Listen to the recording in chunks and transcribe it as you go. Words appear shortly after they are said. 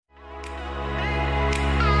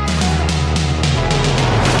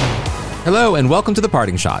Hello and welcome to The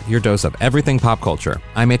Parting Shot, your dose of everything pop culture.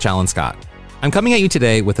 I'm H. Alan Scott. I'm coming at you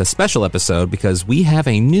today with a special episode because we have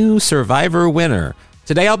a new Survivor winner.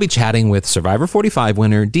 Today I'll be chatting with Survivor 45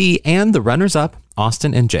 winner Dee and the runners-up,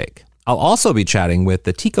 Austin and Jake. I'll also be chatting with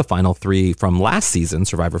the Tika Final 3 from last season,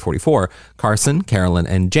 Survivor 44, Carson, Carolyn,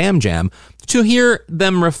 and Jam Jam, to hear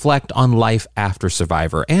them reflect on life after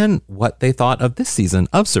Survivor and what they thought of this season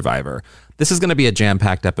of Survivor. This is going to be a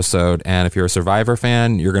jam-packed episode, and if you're a Survivor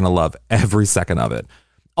fan, you're going to love every second of it.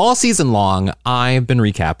 All season long, I've been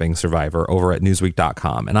recapping Survivor over at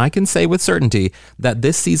Newsweek.com, and I can say with certainty that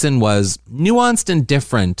this season was nuanced and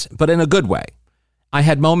different, but in a good way. I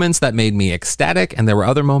had moments that made me ecstatic, and there were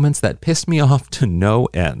other moments that pissed me off to no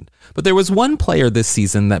end. But there was one player this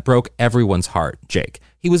season that broke everyone's heart, Jake.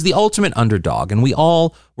 He was the ultimate underdog, and we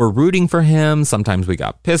all were rooting for him. Sometimes we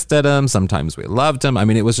got pissed at him. Sometimes we loved him. I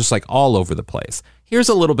mean, it was just like all over the place. Here's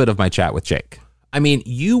a little bit of my chat with Jake. I mean,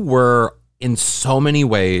 you were in so many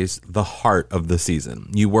ways the heart of the season.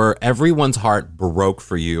 You were, everyone's heart broke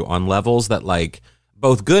for you on levels that, like,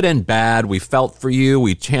 both good and bad. We felt for you.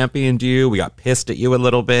 We championed you. We got pissed at you a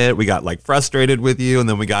little bit. We got like frustrated with you. And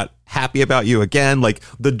then we got happy about you again. Like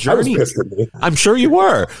the journey, I'm sure you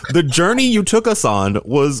were. The journey you took us on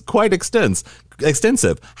was quite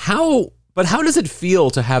extensive. How does it feel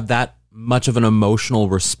to have that much of an emotional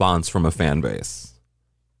response from a fan base?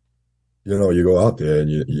 You know, you go out there and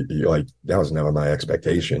you like, that was never my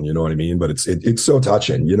expectation. You know what I mean? But it's so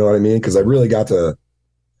touching. You know what I mean? Because I really got to,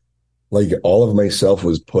 like, all of myself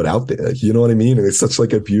was put out there, you know what I mean? And it's such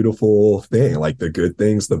like a beautiful thing, like the good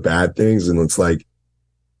things, the bad things. And it's like,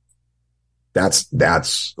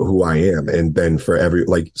 that's who I am. And then for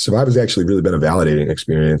Survivor's actually really been a validating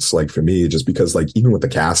experience, like for me, just because like, even with the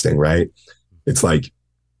casting, right? It's like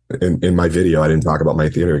in my video, I didn't talk about my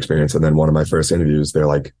theater experience. And then one of my first interviews, they're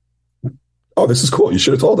like, oh, this is cool. You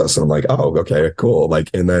should have told us. And I'm like, oh, okay, cool. Like,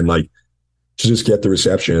 and then like, to just get the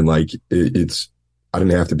reception, like I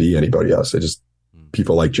didn't have to be anybody else.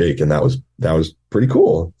 People like Jake, and that was pretty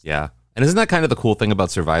cool. Yeah. And isn't that kind of the cool thing about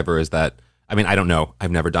Survivor is that, I mean, I don't know. I've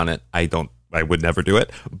never done it. I would never do it,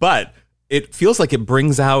 but it feels like it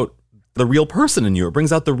brings out the real person in you. It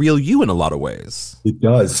brings out the real you in a lot of ways. It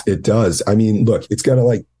does. I mean, look, it's going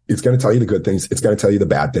to tell you the good things. It's going to tell you the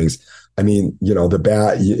bad things. I mean, you know, the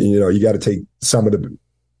bad, you got to take some of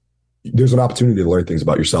there's an opportunity to learn things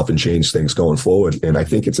about yourself and change things going forward. And I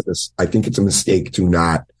think it's a mistake to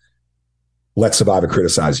not let Survivor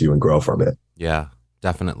criticize you and grow from it. Yeah,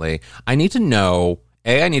 definitely. I need to know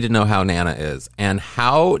how Nana is, and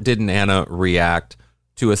how did Nana react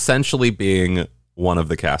to essentially being one of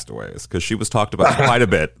the castaways? Because she was talked about quite a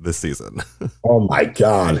bit this season. Oh my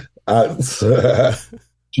God.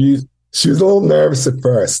 She was a little nervous at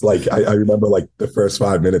first. Like I remember like the first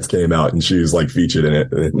 5 minutes came out and she was like featured in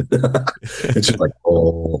it. And she's like,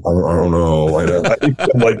 oh, I don't know. And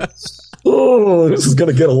I'm like, oh, this is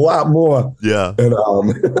going to get a lot more. Yeah. And,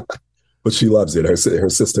 but she loves it. Her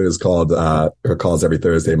sister is called, her calls every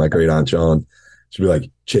Thursday, my great aunt Joan. She'd be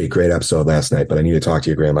like, Jake, great episode last night, but I need to talk to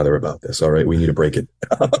your grandmother about this. All right. We need to break it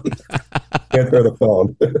down. Answer the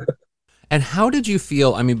phone. And how did you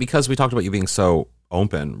feel? I mean, because we talked about you being so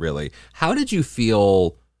open, really. How did you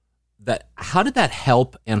feel how did that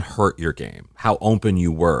help and hurt your game? How open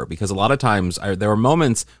you were? Because a lot of times there were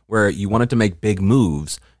moments where you wanted to make big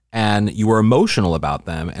moves and you were emotional about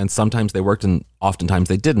them, and sometimes they worked and oftentimes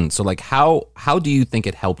they didn't. So like how do you think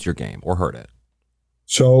it helped your game or hurt it?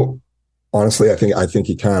 So honestly, I think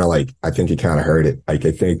it kind of hurt it. Like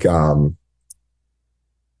I think I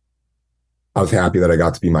was happy that I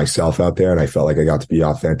got to be myself out there and I felt like I got to be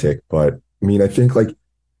authentic. But I mean, I think like,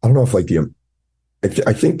 I don't know if like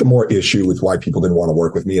I think the more issue with why people didn't want to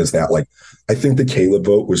work with me is that like, I think the Caleb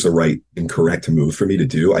vote was the right and correct move for me to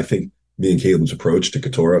do. I think me and Caleb's approach to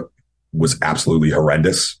Katora was absolutely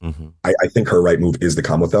horrendous. Mm-hmm. I think her right move is to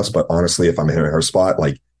come with us. But honestly, if I'm in her spot,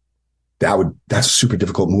 like that's a super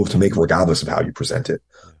difficult move to make regardless of how you present it.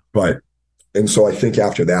 And so I think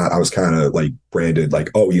after that, I was kind of like branded like,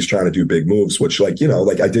 oh, he's trying to do big moves, which like, you know,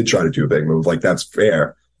 like I did try to do a big move. Like that's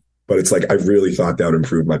fair. But it's like, I really thought that would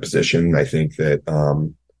improve my position. I think that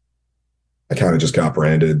I kind of just got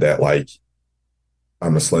branded that like,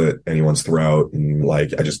 I'm a slit at anyone's throat. And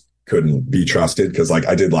like, I just couldn't be trusted because like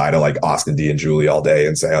I did lie to like Austin, D and Julie all day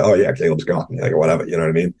and say, oh yeah, Caleb's gone, like or whatever, you know what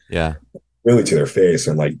I mean? Yeah. Really to their face.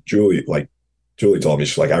 And like Julie told me,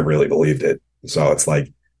 she's like, I really believed it. So it's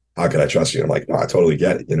like, how could I trust you? I'm like, no, I totally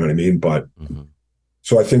get it. You know what I mean? But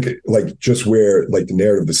so I think like just where like the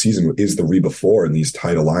narrative of the season is the Reba 4 and these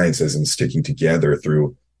tight alliances and sticking together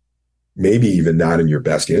through maybe even not in your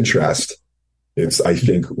best interest I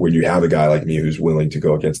think when you have a guy like me who's willing to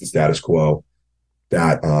go against the status quo,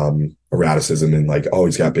 that erraticism and like, oh,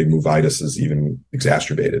 he's got big movitis is even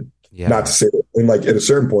exacerbated. Yeah. Not to say that, and like at a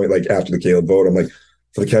certain point, like after the Caleb vote, I'm like,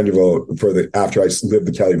 for the Kendra vote, after I lived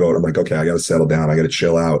the Kelly vote, I'm like, okay, I got to settle down. I got to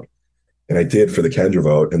chill out. And I did for the Kendra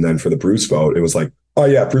vote. And then for the Bruce vote, it was like, oh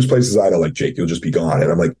yeah, Bruce places idol, like Jake, you'll just be gone.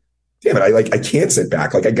 And I'm like, damn it, I can't sit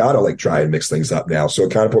back. Like I got to like try and mix things up now. So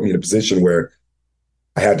it kind of put me in a position where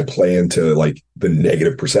I had to play into like the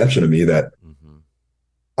negative perception of me that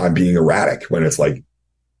I'm being erratic when it's like,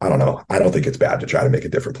 I don't know. I don't think it's bad to try to make a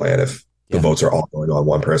different plan if the votes are all going on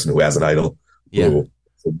one person who has an idol. Yeah. Who,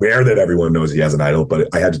 aware that everyone knows he has an idol, but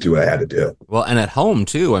I had to do what I had to do. Well, and at home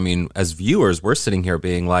too. I mean, as viewers, we're sitting here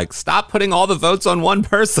being like, stop putting all the votes on one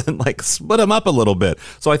person, like split them up a little bit.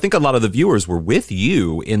 So I think a lot of the viewers were with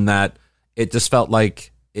you in that it just felt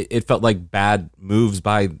like it felt like bad moves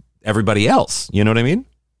by everybody else. You know what I mean?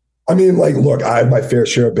 I mean, like, look, I had my fair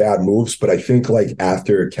share of bad moves, but I think like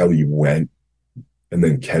after Kelly went and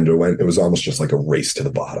then Kendra went, it was almost just like a race to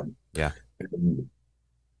the bottom. Yeah. And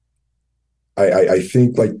I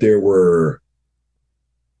think like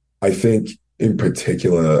I think in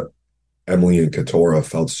particular, Emily and Katora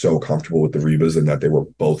felt so comfortable with the Rebas and that they were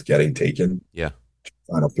both getting taken. Yeah.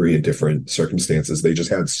 Final three in different circumstances. They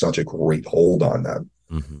just had such a great hold on them.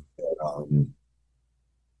 And,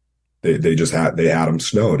 they had them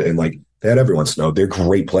snowed, and like they had everyone snowed. They're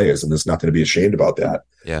great players, and there's nothing to be ashamed about that.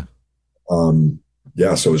 Yeah.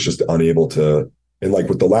 So it's just unable to, and like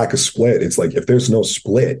with the lack of split, it's like if there's no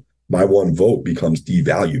split, my one vote becomes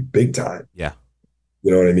devalued big time. Yeah.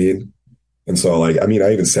 You know what I mean? And so like, I mean,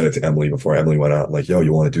 I even said it to Emily before Emily went out, like, yo,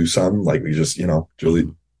 you want to do something? Like we just, Julie's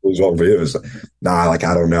over here is nah, like,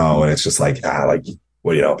 I don't know. And it's just like, like,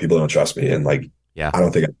 well, people don't trust me. And like, I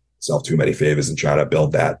don't think I myself too many favors and trying to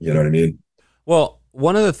build that. You know what I mean? Well,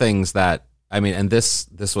 one of the things that, I mean, and this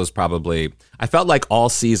was probably, I felt like all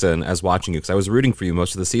season as watching you, because I was rooting for you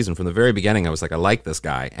most of the season. From the very beginning, I was like, I like this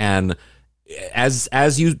guy. And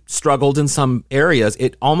as you struggled in some areas,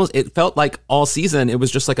 it felt like all season, it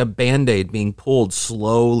was just like a Band-Aid being pulled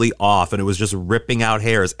slowly off, and it was just ripping out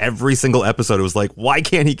hairs. Every single episode, it was like, why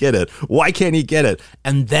can't he get it? Why can't he get it?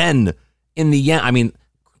 And then in the end, I mean,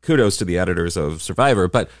 kudos to the editors of Survivor,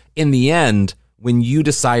 but in the end, when you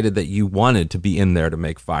decided that you wanted to be in there to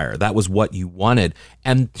make fire, that was what you wanted.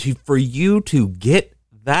 And for you to get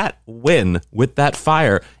that win with that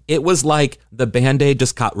fire, it was like the Band-Aid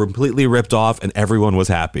just got completely ripped off and everyone was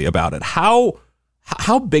happy about it. How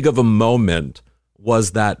big of a moment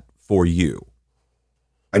was that for you?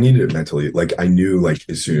 I needed it mentally. Like I knew, like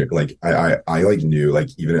as soon, like I like knew, like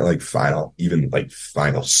even at like final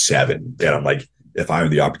 7, that I'm like, if I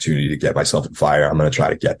have the opportunity to get myself in fire, I'm going to try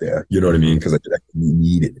to get there. You know what I mean? Because I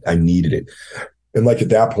needed it. And like at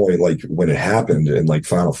that point, like when it happened in like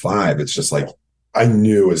final 5, it's just like, I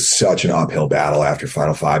knew it was such an uphill battle after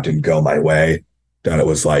final 5 didn't go my way that it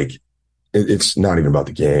was like, it's not even about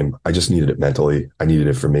the game. I just needed it mentally. I needed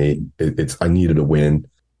it for me. I needed a win.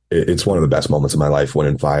 It's one of the best moments of my life,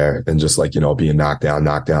 winning fire and just like, being knocked down.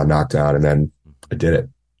 And then I did it.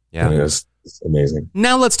 Yeah. And it's amazing.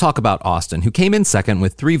 Now let's talk about Austin, who came in second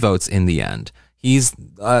with 3 votes in the end. He's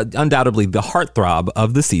undoubtedly the heartthrob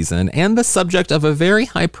of the season and the subject of a very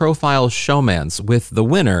high-profile showmance with the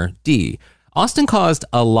winner, D. Austin caused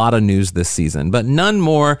a lot of news this season, but none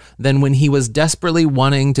more than when he was desperately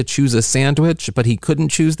wanting to choose a sandwich, but he couldn't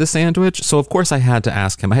choose the sandwich. So, of course, I had to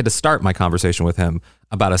ask him. I had to start my conversation with him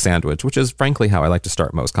about a sandwich, which is, frankly, how I like to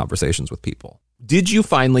start most conversations with people. Did you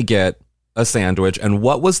finally get a sandwich, and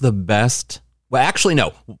what was the best? Well, actually,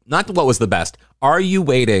 no, not what was the best. Are you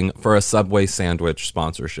waiting for a Subway sandwich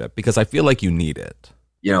sponsorship? Because I feel like you need it.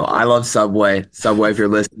 I love Subway. Subway, if you're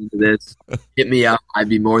listening to this, hit me up. I'd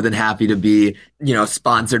be more than happy to be,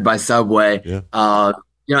 sponsored by Subway. Yeah.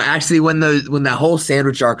 Actually, when that whole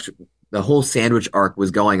sandwich arc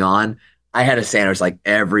was going on, I had a sandwich like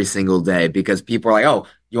every single day because people were like, "Oh,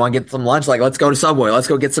 you want to get some lunch? Like, let's go to Subway. Let's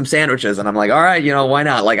go get some sandwiches." And I'm like, "All right, why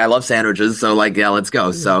not? Like, I love sandwiches, so like, yeah, let's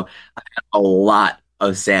go." So I had a lot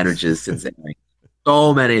of sandwiches since then.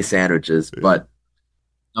 So many sandwiches, but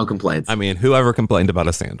no complaints. I mean, whoever complained about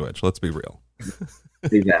a sandwich? Let's be real.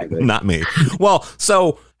 Exactly. Not me. Well,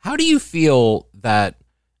 so how do you feel that?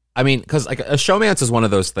 I mean, because like a showmance is one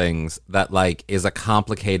of those things that like is a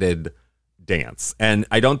complicated dance, and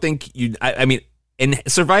I don't think I mean, in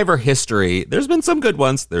Survivor history, there's been some good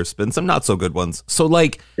ones, there's been some not so good ones. So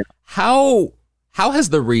like, how has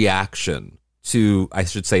the reaction to, I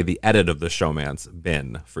should say, the edit of the showmance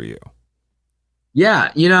been for you?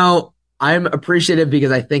 Yeah, I'm appreciative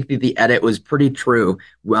because I think that the edit was pretty true.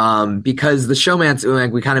 Because the showmance,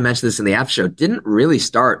 like we kind of mentioned this in the after show, didn't really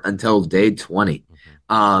start until day 20.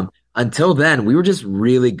 Until then, we were just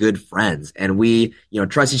really good friends and we,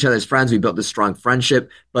 trust each other as friends. We built this strong friendship,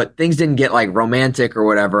 but things didn't get like romantic or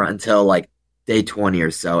whatever until like day 20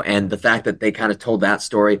 or so. And the fact that they kind of told that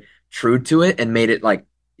story true to it and made it like,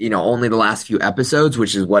 only the last few episodes,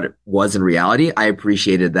 which is what it was in reality. I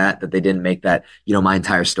appreciated that they didn't make that, my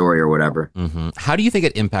entire story or whatever. Mm-hmm. How do you think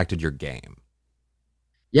it impacted your game?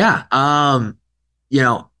 Yeah.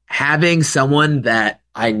 Having someone that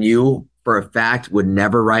I knew for a fact would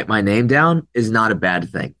never write my name down is not a bad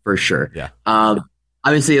thing for sure. Yeah.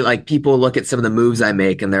 Obviously, like people look at some of the moves I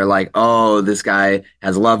make and they're like, oh, this guy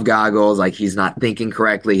has love goggles. Like he's not thinking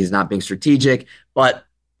correctly. He's not being strategic. But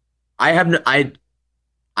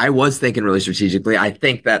I was thinking really strategically. I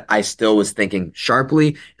think that I still was thinking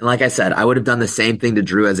sharply. And like I said, I would have done the same thing to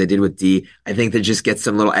Drew as I did with D. I think that just gets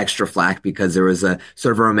some little extra flack because there was a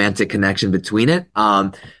sort of a romantic connection between it.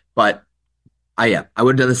 But I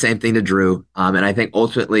would have done the same thing to Drew. And I think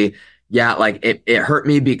ultimately, like it hurt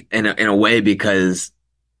me in a way because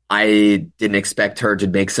I didn't expect her to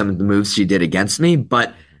make some of the moves she did against me.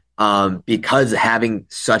 But because having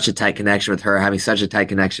such a tight connection with her, having such a tight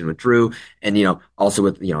connection with Drew, and also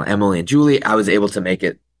with Emily and Julie, I was able to make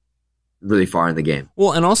it really far in the game.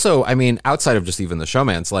 Well, and also, I mean, outside of just even the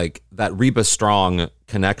showmance, like that Reba Strong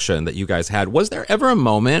connection that you guys had, was there ever a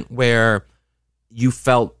moment where you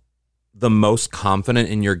felt the most confident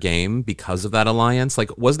in your game because of that alliance?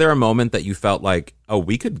 Like, was there a moment that you felt like, oh,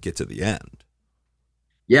 we could get to the end?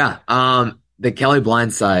 Yeah. The Kelly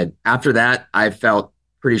blindside. After that, I felt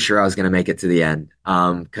pretty sure I was going to make it to the end.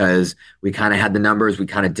 Cause we kind of had the numbers. We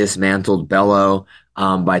kind of dismantled Bello,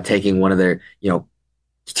 by taking one of their,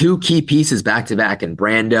 two key pieces back to back in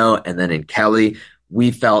Brando and then in Kelly.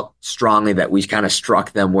 We felt strongly that we kind of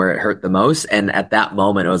struck them where it hurt the most. And at that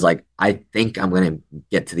moment, it was like, I think I'm going to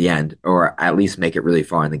get to the end or at least make it really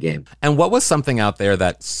far in the game. And what was something out there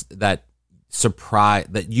that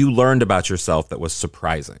you learned about yourself that was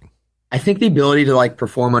surprising? I think the ability to like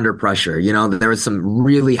perform under pressure. There was some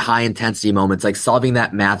really high intensity moments, like solving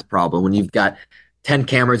that math problem when you've got 10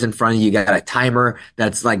 cameras in front of you, you got a timer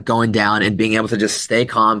that's like going down, and being able to just stay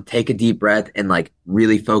calm, take a deep breath and like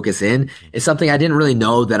really focus in is something I didn't really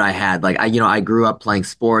know that I had. Like I grew up playing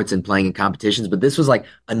sports and playing in competitions, but this was like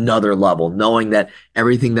another level, knowing that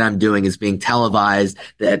everything that I'm doing is being televised,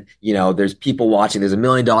 that, there's people watching, there's $1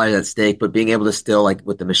 million at stake, but being able to still, like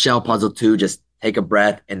with the Michelle puzzle too, just take a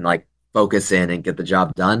breath and like focus in and get the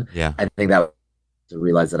job done. Yeah. I think that to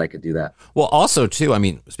realize that I could do that. Well, also too, I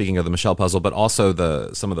mean, speaking of the Michelle puzzle, but also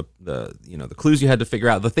some of the the clues you had to figure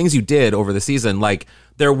out, the things you did over the season, like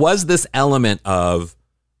there was this element of,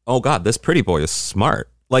 oh God, this pretty boy is smart.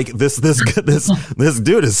 Like this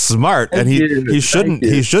dude is smart, and he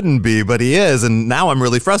shouldn't be, but he is, and now I'm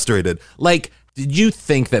really frustrated. Like, did you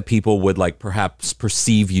think that people would like perhaps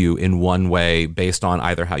perceive you in one way based on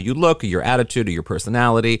either how you look, or your attitude, or your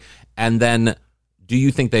personality, and then do you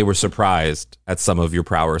think they were surprised at some of your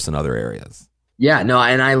prowess in other areas? Yeah, no,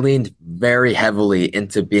 and I leaned very heavily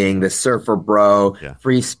into being the surfer bro,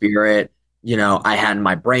 free spirit. I had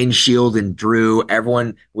my brain shield and Drew.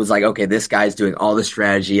 Everyone was like, okay, this guy's doing all the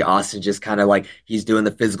strategy. Austin just kind of like, he's doing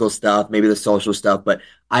the physical stuff, maybe the social stuff. But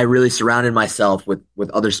I really surrounded myself with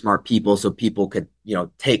other smart people so people could,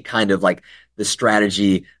 take kind of like the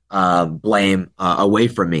strategy blame away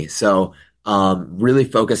from me. So really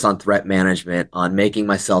focus on threat management, on making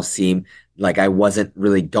myself seem like I wasn't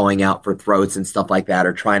really going out for throats and stuff like that,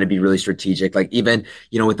 or trying to be really strategic. Like even,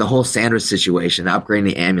 with the whole sandwich situation, upgrading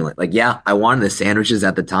the amulet. Like, yeah, I wanted the sandwiches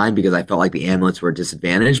at the time because I felt like the amulets were a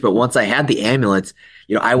disadvantage. But once I had the amulets,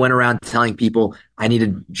 I went around telling people I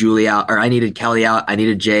needed Julie out, or I needed Kelly out, I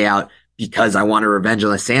needed Jay out, because I wanted revenge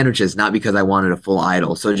on the sandwiches, not because I wanted a full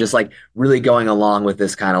idol. So just like really going along with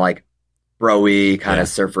this kind of like bro-y kind of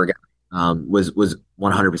surfer guy. Was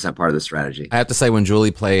 100% part of the strategy. I have to say, when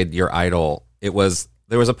Julie played your idol, there was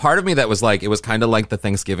a part of me that was like, it was kind of like the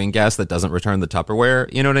Thanksgiving guest that doesn't return the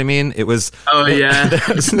Tupperware. You know what I mean? It was. Oh yeah.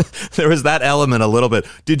 There was that element a little bit.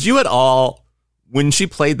 Did you at all, when she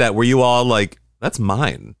played that, were you all like, that's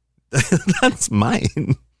mine? That's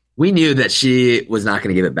mine. We knew that she was not going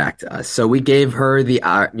to give it back to us. So we gave her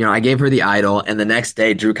I gave her the idol. And the next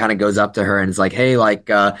day, Drew kind of goes up to her and is like, hey, like,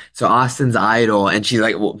 so Austin's idol. And she's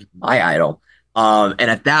like, well, my idol. And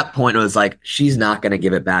at that point, it was like, she's not going to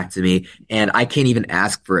give it back to me. And I can't even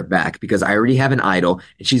ask for it back because I already have an idol,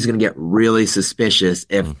 and she's going to get really suspicious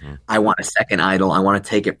if I want a second idol. I want to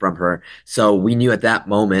take it from her. So we knew at that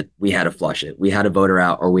moment we had to flush it. We had to vote her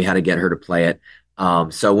out, or we had to get her to play it.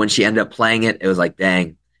 So when she ended up playing it, it was like,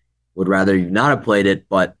 dang, would rather you not have played it,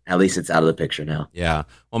 but at least it's out of the picture now. Yeah.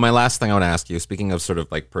 Well, my last thing I want to ask you, speaking of sort of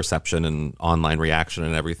like perception and online reaction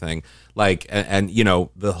and everything, like, and you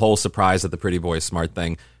know, the whole surprise at the Pretty Boy Smart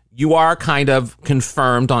thing, you are kind of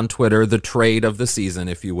confirmed on Twitter, the trade of the season,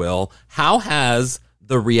 if you will. How has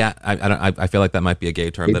the I feel like that might be a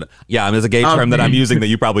gay term that, yeah, I mean, it's a gay term that I'm using that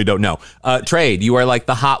you probably don't know. Trade, you are like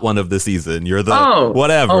the hot one of the season. You're the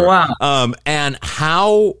whatever. Oh, wow. And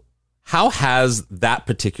how has that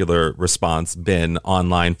particular response been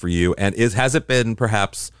online for you? And has it been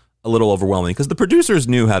perhaps a little overwhelming? Because the producers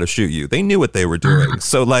knew how to shoot you. They knew what they were doing.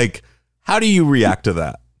 So, like, how do you react to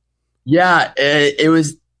that? Yeah, it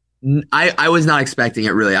was, I was not expecting it,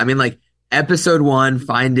 really. I mean, like, episode 1,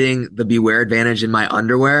 finding the Beware advantage in my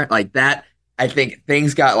underwear, like that, I think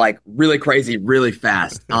things got like really crazy really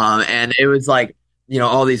fast. And it was like, you know,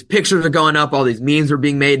 all these pictures are going up, all these memes were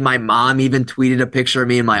being made. My mom even tweeted a picture of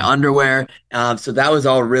me in my underwear. So that was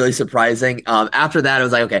all really surprising. After that, it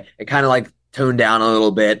was like, okay, it kind of like toned down a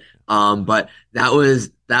little bit. But that was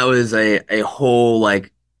a whole,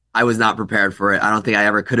 like, I was not prepared for it. I don't think I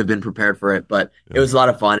ever could have been prepared for it, but it was a lot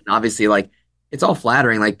of fun. And obviously, like, it's all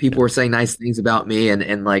flattering. Like, people were saying nice things about me.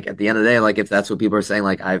 And like, at the end of the day, like, if that's what people are saying,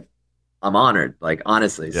 like, I'm honored, like,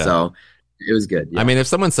 honestly. Yeah. So it was good. Yeah. I mean, if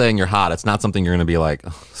someone's saying you're hot, it's not something you're going to be like,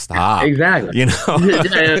 oh, stop. Exactly. You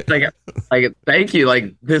know? like, thank you.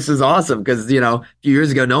 Like, this is awesome. Because, you know, a few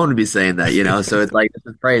years ago, no one would be saying that, you know? So it's like, this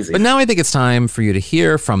is crazy. But now I think it's time for you to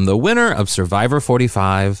hear from the winner of Survivor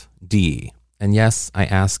 45, D. And yes, I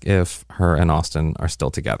ask if her and Austin are still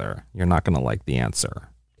together. You're not going to like the answer.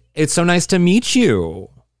 It's so nice to meet you.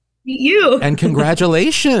 Meet you. And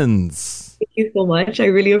congratulations. Thank you so much. I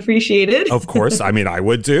really appreciate it. Of course. I mean, I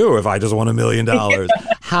would too if I just won $1 million.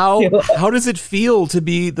 How does it feel to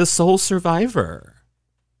be the sole survivor?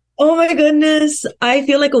 Oh my goodness. I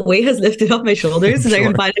feel like a weight has lifted off my shoulders and I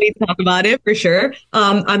can finally talk about it for sure.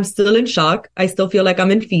 I'm still in shock. I still feel like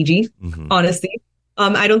I'm in Fiji, honestly.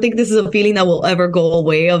 I don't think this is a feeling that will ever go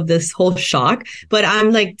away, of this whole shock, but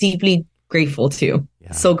I'm like deeply grateful too.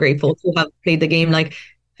 Yeah. So grateful to have played the game. Like,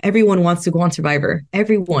 everyone wants to go on Survivor,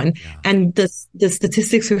 everyone. Yeah. And the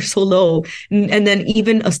statistics are so low. And then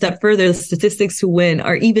even a step further, the statistics to win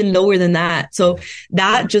are even lower than that. So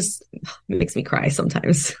that just makes me cry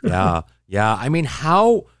sometimes. Yeah. Yeah. I mean,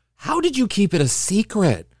 how did you keep it a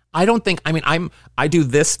secret? I don't think, I mean, I do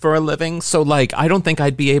this for a living. So like, I don't think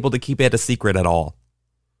I'd be able to keep it a secret at all.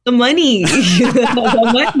 The money.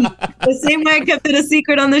 The same way I kept it a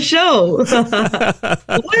secret on the show.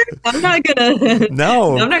 I'm not gonna.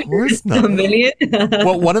 No, I'm not, of course not. $1 million.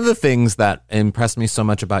 Well, one of the things that impressed me so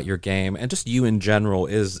much about your game, and just you in general,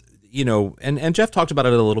 is, you know, and Jeff talked about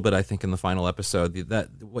it a little bit, I think, in the final episode, that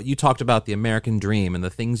what you talked about, the American dream and the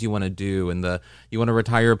things you want to do, and you want to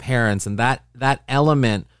retire your parents, and that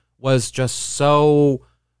element was just so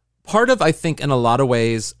part of, I think, in a lot of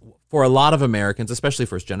ways, for a lot of Americans, especially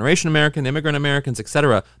first generation American, immigrant Americans, et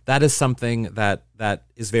cetera, that is something that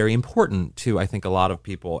is very important to, I think, a lot of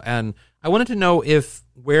people. And I wanted to know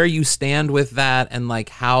where you stand with that, and like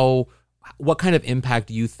what kind of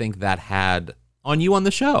impact you think that had on you on the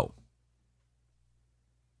show.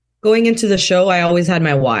 Going into the show, I always had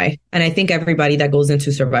my why. And I think everybody that goes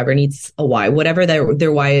into Survivor needs a why, whatever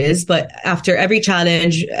their why is. But after every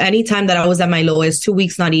challenge, anytime that I was at my lowest, 2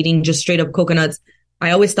 weeks not eating, just straight up coconuts, I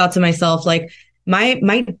always thought to myself, like,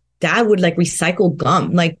 my dad would like recycle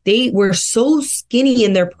gum. Like, they were so skinny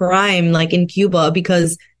in their prime, like in Cuba,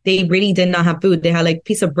 because they really did not have food. They had like a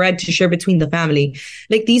piece of bread to share between the family.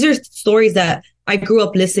 Like, these are stories that I grew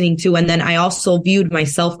up listening to. And then I also viewed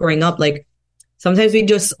myself growing up, like, sometimes we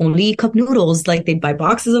just only eat cup noodles. Like, they'd buy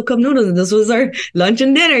boxes of cup noodles and this was our lunch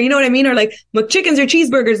and dinner. You know what I mean? Or like McChickens or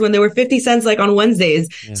cheeseburgers when they were 50 cents, like on Wednesdays.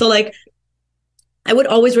 Yeah. So like, I would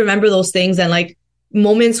always remember those things, and like,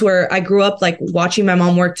 moments where I grew up like watching my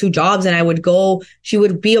mom work 2 jobs, and she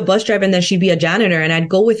would be a bus driver and then she'd be a janitor, and I'd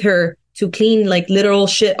go with her to clean like literal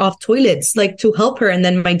shit off toilets, like to help her. And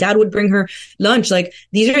then my dad would bring her lunch. Like,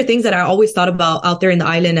 these are things that I always thought about out there in the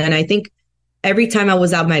island. And I think every time I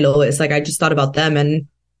was at my lowest, like, I just thought about them. And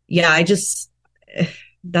yeah,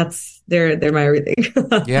 they're my everything.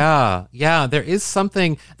 Yeah.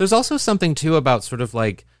 There's also something too about sort of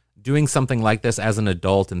like doing something like this as an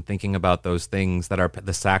adult and thinking about those things that are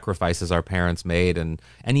the sacrifices our parents made, and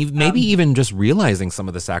maybe even just realizing some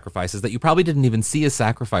of the sacrifices that you probably didn't even see as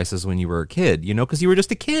sacrifices when you were a kid, you know, because you were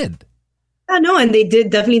just a kid. Yeah, no, and they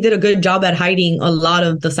definitely did a good job at hiding a lot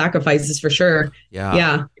of the sacrifices for sure.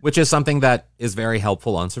 Yeah. Which is something that is very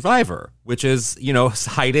helpful on Survivor, which is,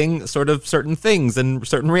 hiding sort of certain things and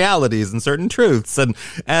certain realities and certain truths. And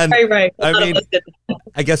right. I mean,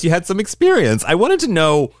 I guess you had some experience. I wanted to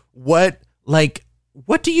know what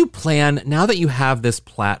do you plan now that you have this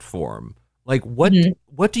platform? Like what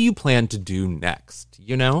do you plan to do next?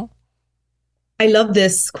 I love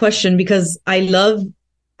this question because I love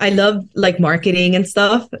like marketing and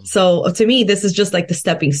stuff. So to me, this is just like the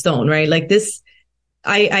stepping stone, right? Like this,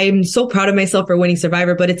 I'm so proud of myself for winning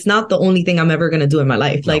Survivor, but it's not the only thing I'm ever going to do in my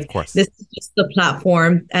life. No, like of course. This is just the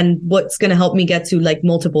platform and what's going to help me get to like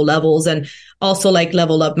multiple levels and also like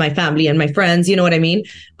level up my family and my friends. You know what I mean?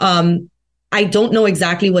 I don't know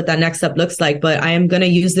exactly what that next step looks like, but I am going to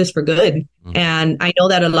use this for good. Mm-hmm. And I know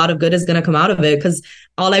that a lot of good is going to come out of it because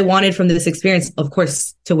all I wanted from this experience, of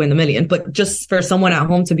course, to win the million, but just for someone at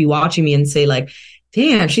home to be watching me and say like,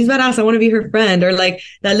 damn, she's badass. I want to be her friend. Or like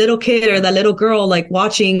that little kid or that little girl, like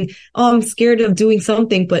watching, oh, I'm scared of doing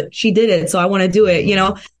something, but she did it. So I want to do it.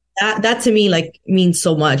 That to me like means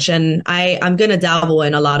so much. And I'm going to dabble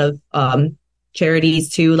in a lot of charities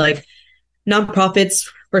too, like nonprofits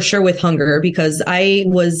for sure with hunger, because my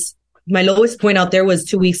lowest point out there was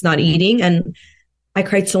 2 weeks not eating. And I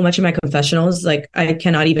cried so much in my confessionals. Like I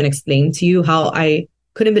cannot even explain to you how I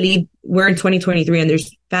couldn't believe we're in 2023 and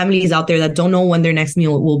there's families out there that don't know when their next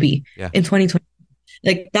meal will be in 2020.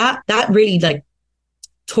 Like that really like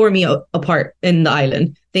tore me apart in the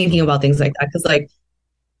island thinking about things like that. Cause like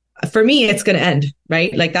for me, it's going to end,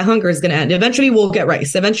 right? Like that hunger is going to end. Eventually we'll get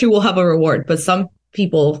rice. Eventually we'll have a reward, but some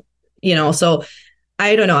people, so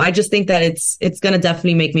I don't know. I just think that it's going to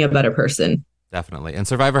definitely make me a better person. Definitely. And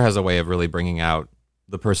Survivor has a way of really bringing out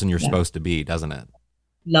the person you're supposed to be, doesn't it?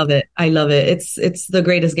 Love it. I love it. It's the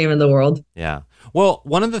greatest game in the world. Yeah. Well,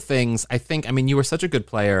 one of the things you were such a good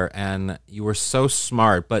player and you were so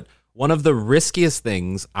smart, but one of the riskiest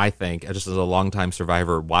things I think, just as a longtime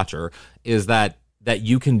Survivor watcher, is that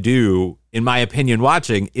you can do, in my opinion,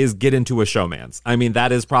 watching, is get into a showmance. I mean,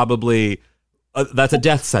 that is probably... that's a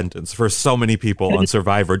death sentence for so many people on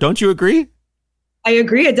Survivor. Don't you agree? I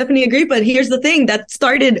agree. I definitely agree. But here's the thing that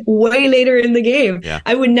started way later in the game. Yeah.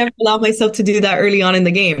 I would never allow myself to do that early on in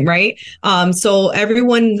the game. Right. So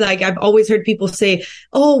everyone, like I've always heard people say,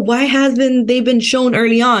 oh, why hasn't they been shown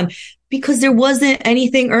early on? Because there wasn't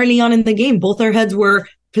anything early on in the game. Both our heads were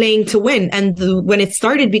playing to win. And when it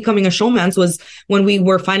started becoming a showmance was when we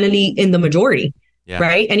were finally in the majority. Yeah.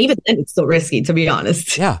 Right. And even then, it's still risky, to be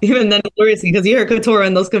honest. Yeah. Even then, it's risky because you hear Couture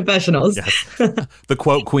in those confessionals. Yes. The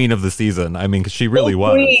quote queen of the season. I mean, she really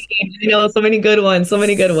was. So many good ones. So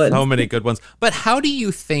many good ones. But how do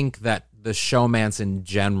you think that the showmance in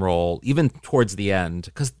general, even towards the end,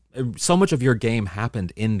 because so much of your game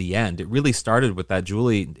happened in the end. It really started with that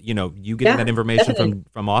Julie, you getting that information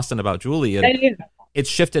from Austin about Julie. And it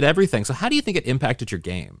shifted everything. So how do you think it impacted your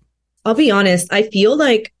game? I'll be honest. I feel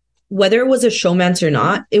like whether it was a showmance or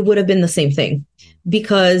not, it would have been the same thing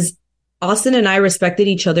because Austin and I respected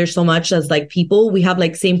each other so much as like people. We have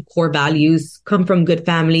like same core values, come from good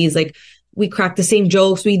families. Like we crack the same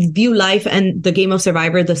jokes. We view life and the game of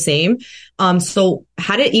Survivor the same. So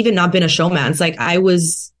had it even not been a showmance, like I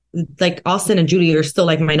was like Austin and Julie are still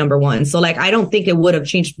like my number one. So like, I don't think it would have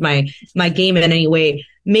changed my game in any way.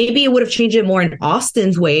 Maybe it would have changed it more in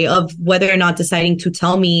Austin's way of whether or not deciding to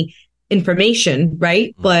tell me information,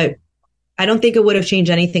 right? But I don't think it would have changed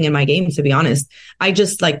anything in my game, to be honest. I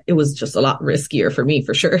just it was just a lot riskier for me,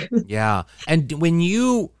 for sure. Yeah. And when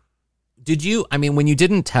you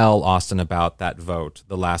didn't tell Austin about that vote,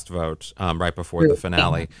 the last vote, right before the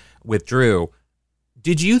finale with Drew,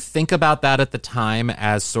 did you think about that at the time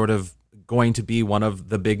as sort of going to be one of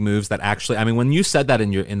the big moves that actually, I mean, when you said that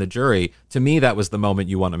in the jury, to me, that was the moment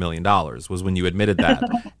you won $1 million, was when you admitted that.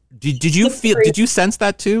 Did you sense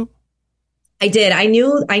that too? I did. I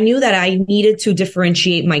knew that I needed to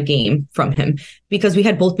differentiate my game from him because we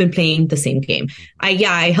had both been playing the same game.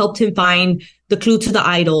 I helped him find the clue to the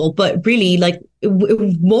idol, but really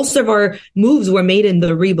most of our moves were made in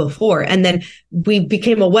the re before. And then we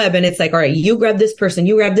became a web and it's like, all right, you grab this person,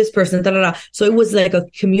 da, da, da. So it was like a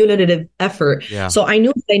cumulative effort. Yeah. So I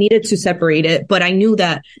knew that I needed to separate it, but I knew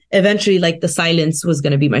that eventually the silence was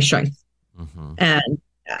going to be my strength. Mm-hmm. And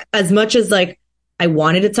as much as I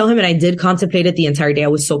wanted to tell him, and I did contemplate it the entire day. I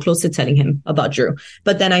was so close to telling him about Drew.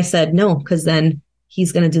 But then I said no, because then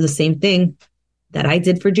he's going to do the same thing that I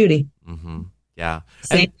did for Judy. Mm-hmm. Yeah.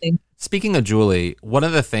 Same thing. Speaking of Julie, one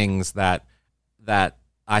of the things that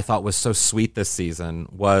I thought was so sweet this season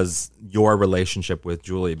was your relationship with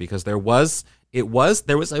Julie, because there was it was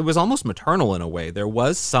almost maternal in a way. There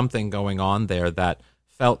was something going on there that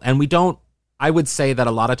felt, and I would say that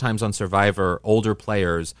a lot of times on Survivor, older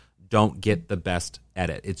players don't get the best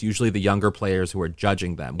edit. It's usually the younger players who are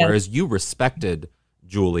judging them, whereas you respected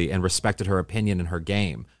Julie and respected her opinion and her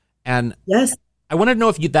game. And yes, I wanted to know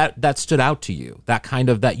if that stood out to you,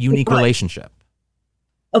 that unique relationship.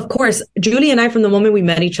 Of course, Julie and I, from the moment we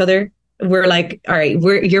met each other, we're like, all right,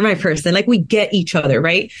 you're my person. Like, we get each other,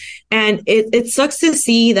 right? And it sucks to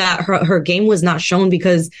see that her game was not shown,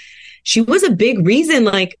 because she was a big reason.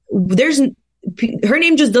 Like, her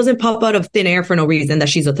name just doesn't pop out of thin air for no reason that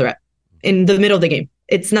she's a threat in the middle of the game.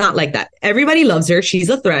 It's not like that. Everybody loves her. She's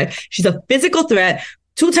a threat. She's a physical threat.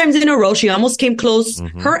 2 times in a row, she almost came close.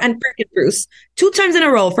 Her and freaking Bruce. 2 times in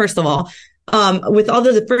a row, first of all, with all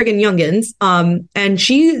of the friggin' youngins. And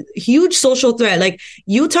she, huge social threat. Like,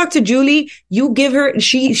 you talk to Julie, you give her,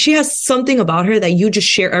 she has something about her that you just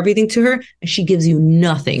share everything to her, and she gives you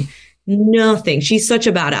nothing. Nothing. She's such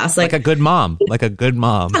a badass. Like a good mom. Like a good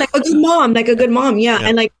mom. Yeah.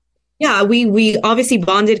 And like, yeah, we obviously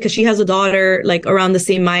bonded because she has a daughter like around the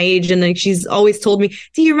same my age. And like, she's always told me,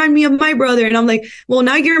 do you remind me of my brother? And I'm like, well,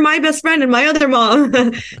 now you're my best friend and my other mom.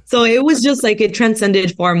 So it was just like, it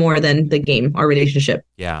transcended far more than the game, our relationship.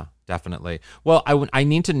 Yeah, definitely. Well, I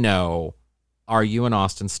need to know, are you and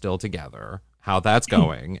Austin still together? How that's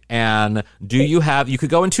going? And you could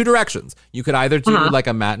go in 2 directions. You could either do like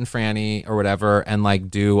a Matt and Franny or whatever, and like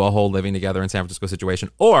do a whole living together in San Francisco situation,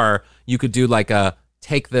 or you could do like a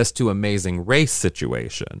take this to Amazing Race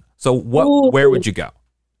situation. So where would you go?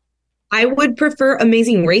 I would prefer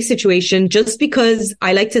Amazing Race situation, just because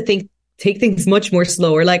I like to take things much more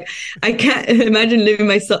slower. Like, I can't imagine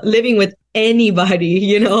living with anybody,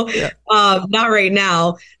 Yeah. Not right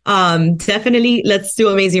now. Definitely let's do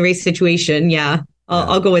Amazing Race situation. Yeah.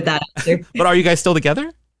 I'll go with that answer. But are you guys still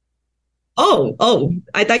together? Oh,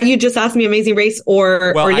 I thought you just asked me Amazing Race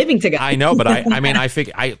or living together. I know, but I think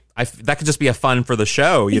that could just be a fun for the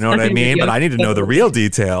show. You know what I mean? But I need to know the real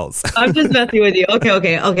details. I'm just messing with you.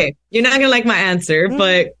 Okay. You're not going to like my answer,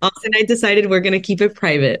 but Austin and I decided we're going to keep it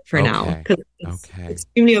private for now, because it's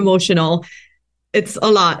extremely emotional. It's a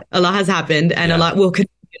lot. A lot has happened, and a lot will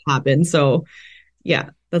continue to happen. So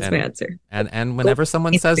yeah, that's my answer. And whenever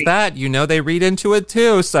someone says that, they read into it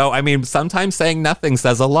too. So, sometimes saying nothing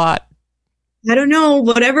says a lot. I don't know,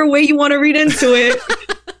 whatever way you want to read into it,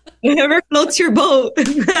 whatever floats your boat.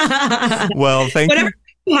 Well, thank you. Makes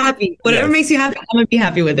you happy. Whatever makes you happy, I'm going to be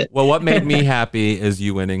happy with it. Well, what made me happy is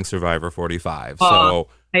you winning Survivor 45. So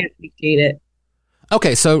I appreciate it.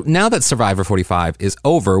 Okay, so now that Survivor 45 is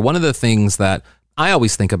over, one of the things that I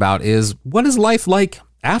always think about is, what is life like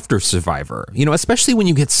after Survivor? Especially when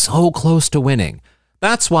you get so close to winning.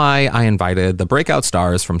 That's why I invited the breakout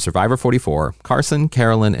stars from Survivor 44, Carson,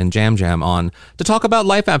 Carolyn, and Jam Jam, on to talk about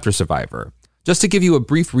life after Survivor. Just to give you a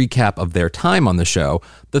brief recap of their time on the show,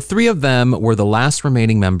 the 3 of them were the last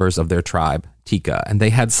remaining members of their tribe, Tika, and they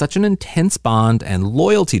had such an intense bond and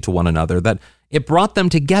loyalty to one another that it brought them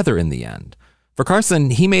together in the end. For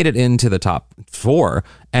Carson, he made it into the top 4,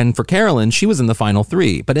 and for Carolyn, she was in the final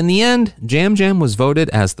 3. But in the end, Jam Jam was voted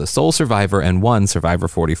as the sole survivor and won Survivor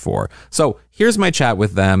 44. So here's my chat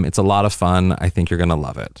with them. It's a lot of fun. I think you're going to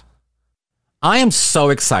love it. I am so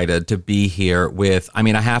excited to be here with, I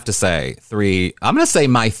have to say, I'm going to say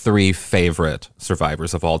my 3 favorite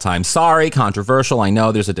survivors of all time. Sorry, controversial. I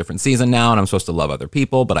know there's a different season now, and I'm supposed to love other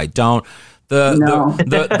people, but I don't.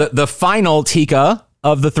 The final Tika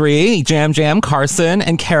of the 3, Jam Jam, Carson,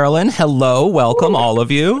 and Carolyn. Hello, welcome, all of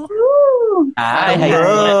you. Hi.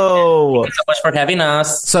 Hello. Thank you so much for having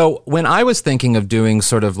us. So when I was thinking of doing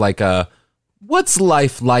sort of like what's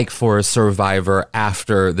life like for a survivor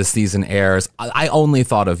after the season airs, I only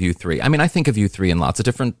thought of you 3. I think of you 3 in lots of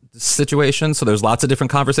different situations, so there's lots of different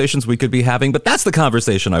conversations we could be having, but that's the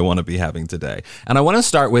conversation I want to be having today. And I want to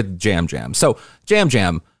start with Jam Jam. So, Jam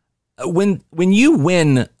Jam, when you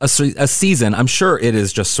win a season, I'm sure it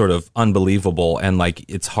is just sort of unbelievable and like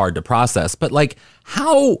it's hard to process. But like,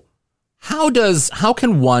 how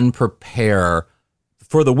can one prepare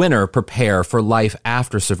for the winner, prepare for life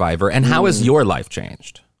after Survivor, and how has your life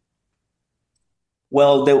changed?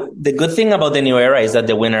 Well, the good thing about the new era is that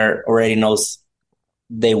the winner already knows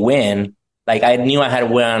they win. Like, I knew I had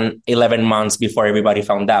won 11 months before everybody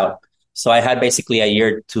found out. So I had basically a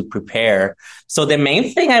year to prepare. So the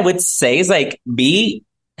main thing I would say is like, be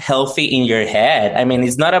healthy in your head.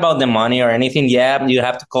 It's not about the money or anything. Yeah, you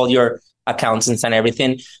have to call your accountants and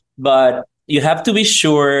everything, but you have to be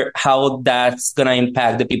sure how that's going to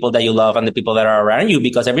impact the people that you love and the people that are around you,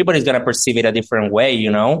 because everybody's going to perceive it a different way.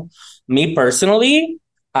 Me personally,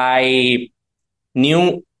 I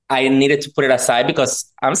knew I needed to put it aside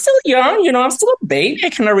because I'm still young, I'm still a baby. I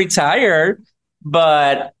cannot retire,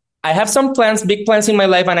 but I have some plans, big plans in my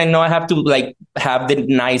life. And I know I have to like have the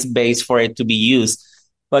nice base for it to be used,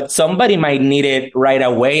 but somebody might need it right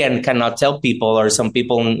away and cannot tell people, or some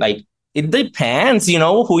people like, it depends,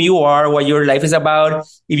 who you are, what your life is about.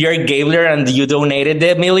 If you're a Gabler and you donated the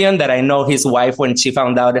 $1 million, that I know his wife, when she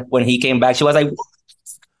found out when he came back, she was like,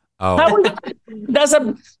 oh, that's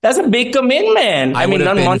a big commitment. I mean,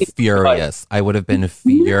 not money, furious. I would have been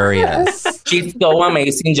furious. She's so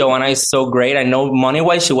amazing. Joanna is so great. I know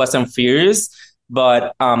money-wise, she wasn't furious,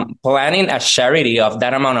 but planning a charity of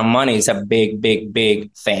that amount of money is a big, big,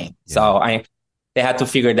 big thing. Yeah. So they had to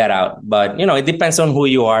figure that out. But, it depends on who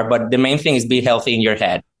you are. But the main thing is be healthy in your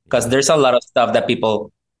head, because there's a lot of stuff that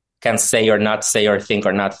people can say or not say or think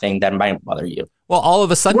that might bother you. Well, all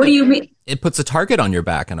of a sudden, what do you mean? It puts a target on your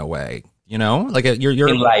back in a way, like you're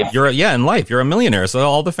in life. In life, you're a millionaire. So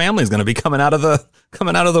all the family's going to be coming out of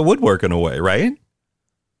the woodwork in a way, right?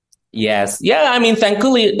 Yes. Yeah. I mean,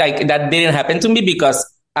 thankfully, like that didn't happen to me, because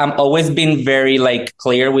I'm always been very like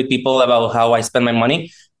clear with people about how I spend my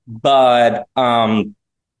money. But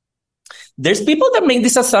there's people that make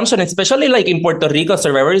this assumption, especially like in Puerto Rico.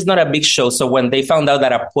 Survivor is not a big show. So when they found out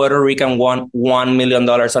that a Puerto Rican won $1 million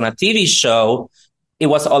on a TV show, it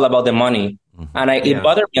was all about the money. Mm-hmm. And it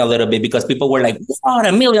bothered me a little bit, because people were like, what,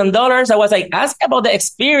 $1 million? I was like, ask me about the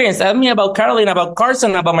experience. Ask me about Carolyn, about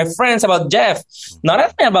Carson, about my friends, about Jeff. Not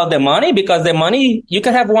ask me about the money, because the money, you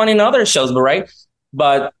can have one in other shows, right?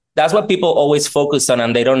 But that's what people always focus on,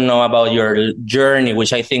 and they don't know about your journey,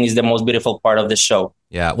 which I think is the most beautiful part of the show.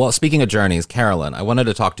 Yeah. Well, speaking of journeys, Carolyn, I wanted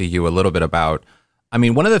to talk to you a little bit about,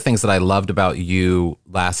 one of the things that I loved about you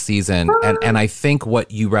last season, and I think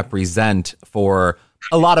what you represent for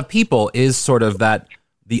a lot of people is sort of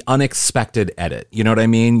the unexpected edit. You know what I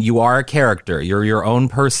mean? You are a character. You're your own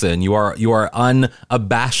person. You are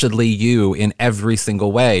unabashedly you in every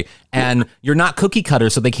single way. And you're not cookie cutter,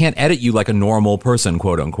 so they can't edit you like a normal person,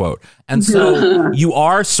 quote unquote. And so you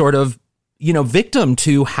are sort of, victim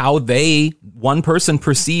to how one person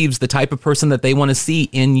perceives the type of person that they want to see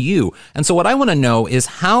in you. And so what I want to know is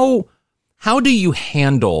how do you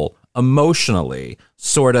handle emotionally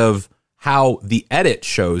sort of how the edit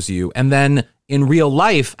shows you, and then in real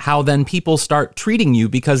life, how then people start treating you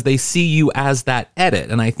because they see you as that edit.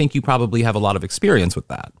 And I think you probably have a lot of experience with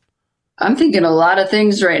that. I'm thinking a lot of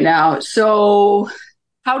things right now. So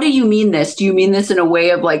how do you mean this? Do you mean this in a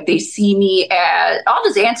way of like they see me as, I'll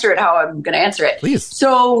just answer it how I'm going to answer it. Please.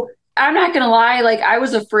 So I'm not going to lie. Like I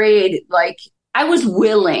was afraid, like I was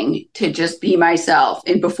willing to just be myself.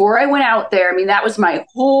 And before I went out there, that was my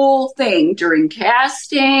whole thing during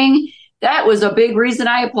casting. That was a big reason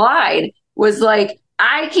I applied. Was like,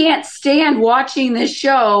 I can't stand watching this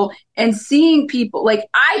show and seeing people, like,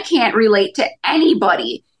 I can't relate to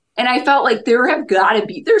anybody. And I felt like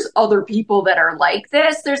there's other people that are like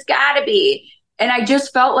this. There's got to be. And I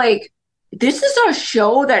just felt like this is a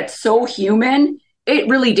show that's so human. It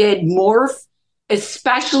really did morph,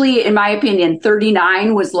 especially in my opinion.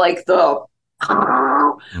 39 was like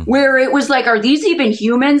where it was like, are these even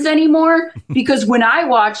humans anymore? Because when I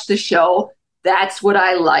watch the show, that's what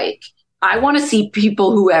I like. I want to see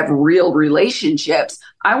people who have real relationships.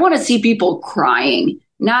 I want to see people crying,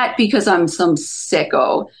 not because I'm some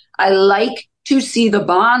sicko. I like to see the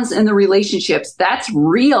bonds and the relationships. That's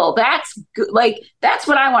real. That's good. Like, that's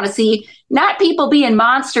what I want to see. Not people being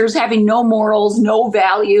monsters, having no morals, no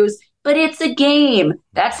values, but it's a game.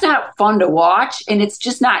 That's not fun to watch. And it's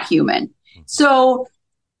just not human. So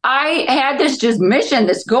I had this just mission,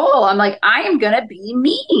 this goal. I'm like, I am going to be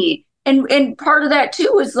me. And part of that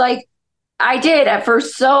too was like, I did for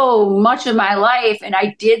so much of my life, and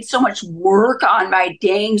I did so much work on my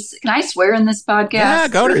dang. Can I swear in this podcast? Yeah,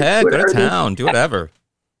 go ahead. Go to town. Do whatever.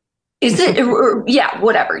 Is it? Yeah,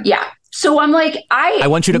 whatever. Yeah. So I'm like, I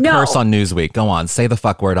want you to curse on Newsweek. Go on. Say the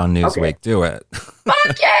fuck word on Newsweek. Okay. Do it.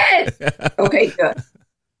 Fuck it. Okay, good.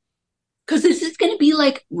 Because is this going to be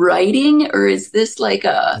like writing, or is this like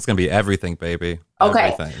a... It's going to be everything, baby.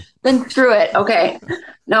 Okay. Everything. Then screw it. Okay.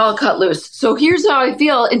 Now I'll cut loose. So here's how I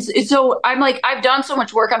feel. And so I'm like, I've done so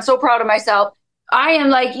much work. I'm so proud of myself. I am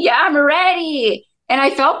like, yeah, I'm ready. And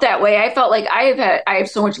I felt that way. I felt like I have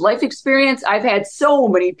so much life experience. I've had so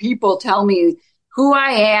many people tell me who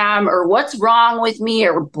I am or what's wrong with me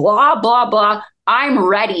or blah, blah, blah. I'm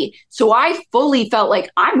ready. So I fully felt like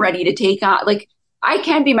I'm ready to take on, like, I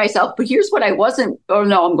can be myself, but here's what I wasn't. Oh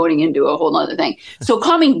no, I'm going into a whole nother thing. So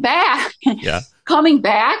coming back,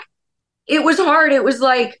 it was hard. It was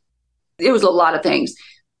a lot of things,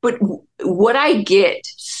 but what I get,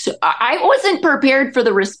 I wasn't prepared for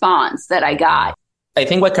the response that I got. I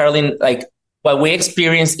think what Carolyn, like what we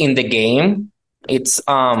experience in the game, it's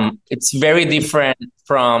very different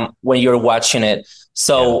from when you're watching it.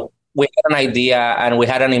 So we had an idea and we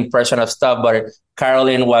had an impression of stuff, but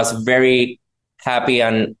Carolyn was very happy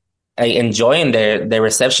and enjoying the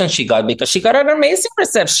reception she got, because she got an amazing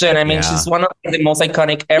reception. I mean, she's one of the most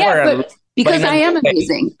iconic ever. Yeah, but because I am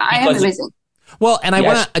amazing. I am amazing. Well, and I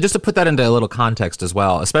want to just to put that into a little context as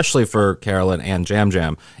well, especially for Carolyn and Jam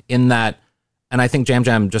Jam, in that, and I think Jam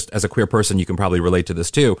Jam, just as a queer person, you can probably relate to this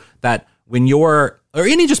too, that when you're, or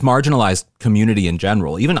any just marginalized community in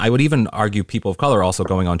general, even I would even argue people of color also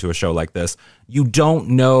going onto a show like this, you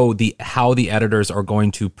don't know how the editors are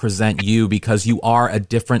going to present you, because you are a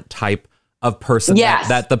different type of person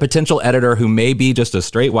that the potential editor, who may be just a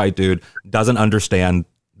straight white dude, doesn't understand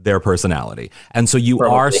their personality. And so you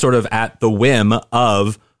are sort of at the whim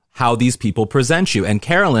of how these people present you. And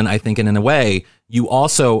Carolyn, I think in a way, you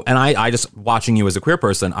also, and I just watching you as a queer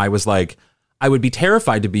person, I was like, I would be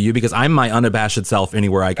terrified to be you, because I'm my unabashed self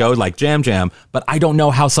anywhere I go, like Jam Jam, but I don't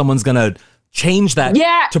know how someone's going to change that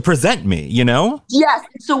to present me, you know? Yes.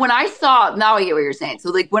 So when I saw, now I get what you're saying.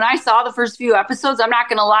 So like when I saw the first few episodes, I'm not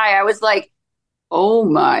going to lie, I was like, oh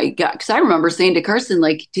my God. Because I remember saying to Carson,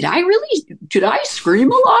 like, did I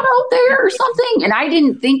scream a lot out there or something? And I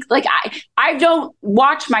didn't think, like, I don't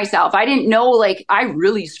watch myself. I didn't know, like, I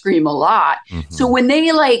really scream a lot. Mm-hmm. So when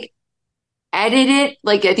they, like, edit it,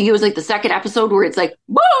 like, I think it was, like, the second episode where it's like,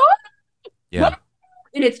 whoa! Yeah.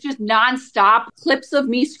 And it's just nonstop clips of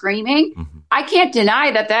me screaming. Mm-hmm. I can't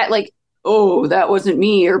deny that, like, oh, that wasn't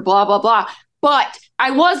me or blah, blah, blah. But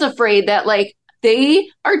I was afraid that, like, they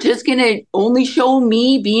are just going to only show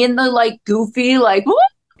me being the, like, goofy, like, whoop,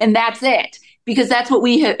 and that's it. Because that's what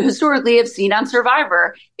we historically have seen on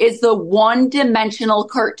Survivor, is the one-dimensional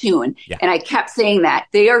cartoon. Yeah. And I kept saying that.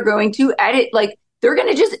 They are going to edit, like, they're going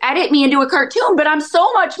to just edit me into a cartoon, but I'm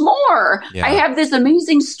so much more. Yeah. I have this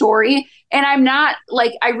amazing story, and I'm not,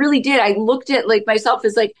 like, I really did. I looked at, like, myself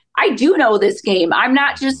as, like, I do know this game. I'm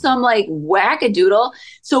not just some, like, wackadoodle.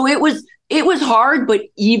 So it was hard, but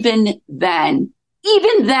even then,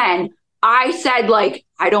 I said, like,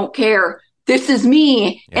 I don't care. This is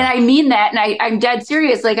me. Yeah. And I mean that. And I'm dead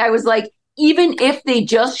serious. Like, I was like, even if they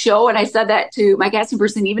just show, and I said that to my casting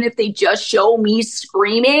person, even if they just show me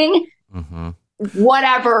screaming,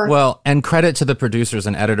 whatever. Well, and credit to the producers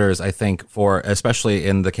and editors, I think, for, especially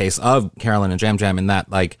in the case of Carolyn and Jam Jam, in that,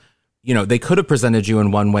 like, you know, they could have presented you in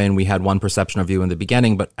one way and we had one perception of you in the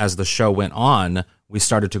beginning, but as the show went on, we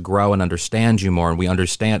started to grow and understand you more.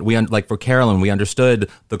 And like for Carolyn, we understood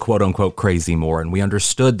the quote unquote crazy more. And we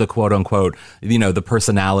understood the quote unquote, you know, the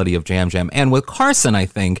personality of Jam Jam. And with Carson, I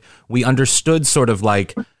think we understood sort of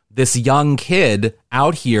like this young kid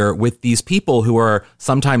out here with these people who are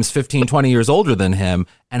sometimes 15, 20 years older than him.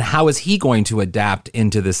 And how is he going to adapt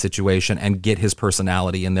into this situation and get his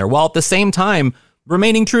personality in there, while at the same time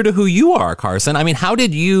remaining true to who you are, Carson? I mean, how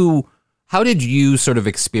did you sort of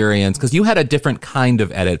experience, because you had a different kind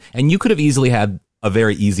of edit, and you could have easily had a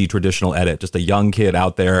very easy traditional edit, just a young kid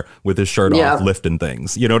out there with his shirt off lifting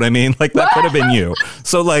things. You know what I mean? Like, that could have been you.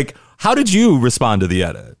 So, like, how did you respond to the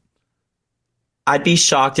edit? I'd be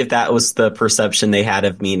shocked if that was the perception they had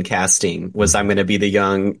of me in casting, was I'm going to be the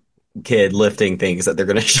young kid lifting things that they're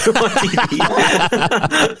going to show on TV.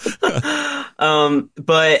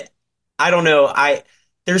 But I don't know.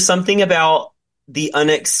 There's something about the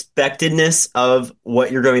unexpectedness of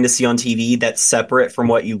what you're going to see on TV that's separate from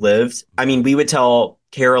what you lived. I mean, we would tell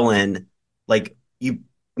Carolyn, like, you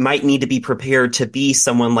might need to be prepared to be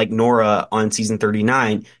someone like Nora on season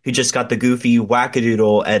 39, who just got the goofy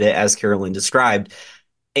wackadoodle edit, as Carolyn described.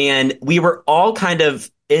 And we were all kind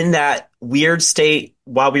of in that weird state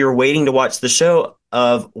while we were waiting to watch the show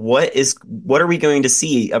of what are we going to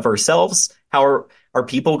see of ourselves? How are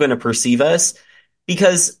people going to perceive us?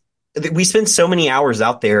 Because we spend so many hours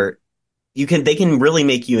out there, they can really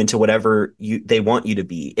make you into whatever they want you to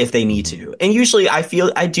be if they need to. And usually I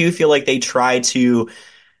do feel like they try to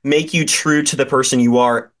make you true to the person you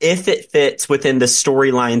are if it fits within the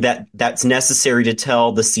storyline that's necessary to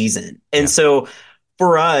tell the season. And so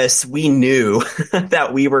for us, we knew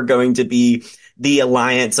that we were going to be the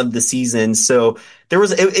alliance of the season. So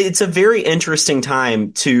it's a very interesting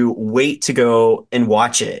time to wait to go and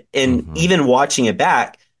watch it. And even watching it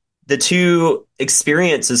back, the two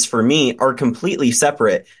experiences for me are completely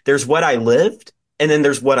separate. There's what I lived, and then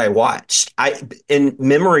there's what I watched. In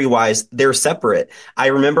memory wise, they're separate. I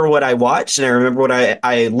remember what I watched, and I remember what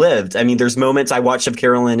I lived. I mean, there's moments I watched of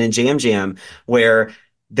Carolyn and Jam Jam where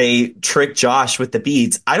they tricked Josh with the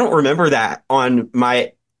beads. I don't remember that on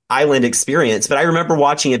my island experience. But I remember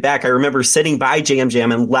watching it back. I remember sitting by Jam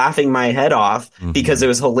Jam and laughing my head off because it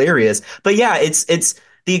was hilarious. But yeah, it's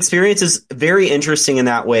the experience is very interesting in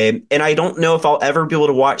that way. And I don't know if I'll ever be able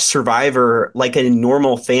to watch Survivor like a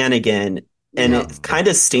normal fan again. And it kind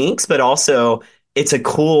of stinks, but also it's a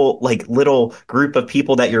cool, like, little group of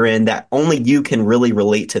people that you're in that only you can really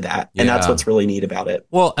relate to that. And that's what's really neat about it.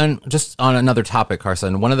 Well, and just on another topic,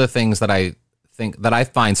 Carson, one of the things that I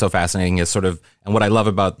find so fascinating is sort of, and what I love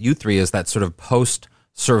about you three is that sort of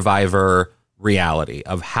post-Survivor reality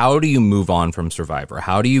of how do you move on from Survivor?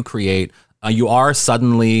 How do you create, you are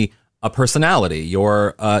suddenly a personality.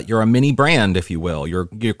 You're a mini brand, if you will.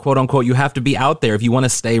 You're quote unquote, you have to be out there. If you want to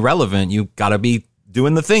stay relevant, you got to be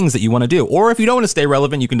doing the things that you want to do. Or if you don't want to stay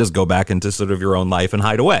relevant, you can just go back into sort of your own life and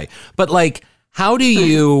hide away. But like, how do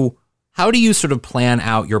you sort of plan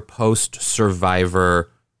out your post-Survivor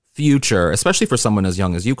future, especially for someone as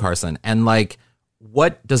young as you, Carson? And like,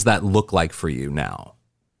 what does that look like for you now?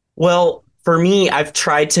 Well, for me, I've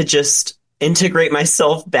tried to just integrate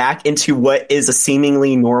myself back into what is a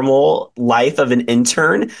seemingly normal life of an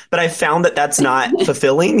intern, but I found that that's not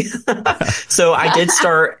fulfilling. So I did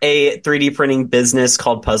start a 3D printing business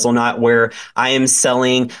called Puzzle Knot, where I am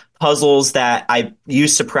selling puzzles that I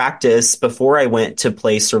used to practice before I went to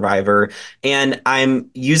play Survivor. And I'm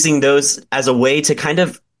using those as a way to kind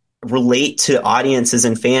of relate to audiences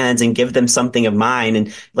and fans and give them something of mine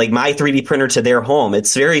and like my 3D printer to their home.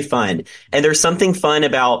 It's very fun. And there's something fun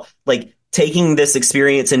about like taking this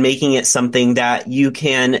experience and making it something that you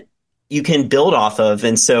can build off of.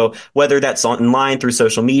 And so whether that's online through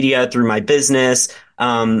social media, through my business,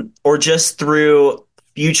 or just through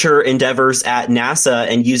future endeavors at NASA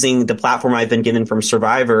and using the platform I've been given from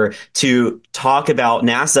Survivor to talk about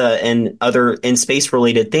NASA and other in space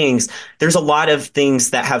related things, there's a lot of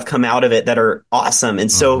things that have come out of it that are awesome and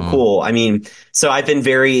so cool. I mean, so I've been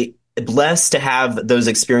very blessed to have those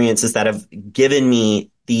experiences that have given me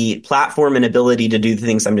the platform and ability to do the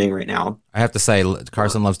things I'm doing right now. I have to say,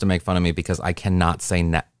 Carson loves to make fun of me because I cannot say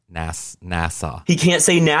NASA. He can't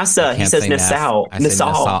say NASA. He says Nassau. I say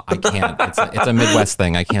Nassau. I can't. It's a Midwest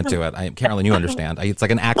thing. I can't do it. Carolyn, you understand. It's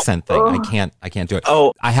like an accent thing. I can't do it.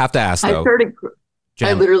 Oh, I have to ask though.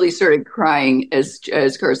 I literally started crying as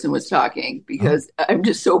Carson was talking because I'm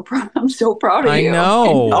just so proud. I'm so proud of you. I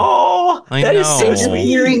know. That is so sweet.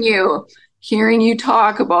 Hearing you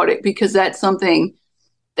talk about it, because that's something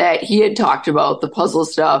that he had talked about, the puzzle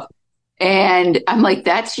stuff. And I'm like,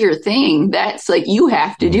 that's your thing. That's like, you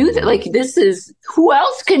have to do that. Like, this is, who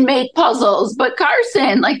else can make puzzles but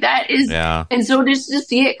Carson? Like, that is, and so just to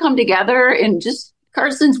see it come together, and just,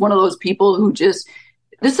 Carson's one of those people who just,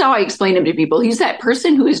 this is how I explain him to people. He's that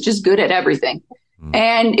person who is just good at everything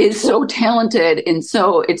and is so talented. And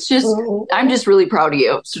so it's just, I'm just really proud of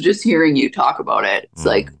you. So just hearing you talk about it, it's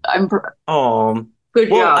like, good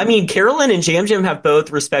job. I mean, Carolyn and Jam Jam have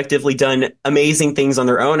both respectively done amazing things on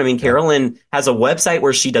their own. I mean, Carolyn has a website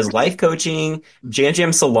where she does life coaching. Jam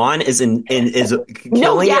Jam Salon is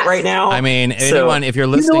killing it right now. I mean, anyone, if you're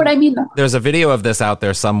listening, you know what I mean? There's a video of this out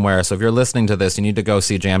there somewhere. So if you're listening to this, you need to go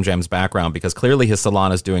see Jam Jam's background, because clearly his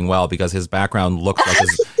salon is doing well, because his background looks like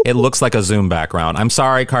it looks like a Zoom background. I'm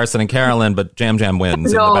sorry, Carson and Carolyn, but Jam Jam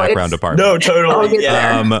wins in the background department. No, totally.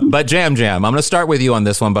 But Jam Jam, I'm going to start with you on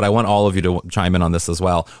this one, but I want all of you to chime in on this as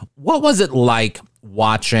well. What was it like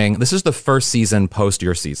watching? This is the first season post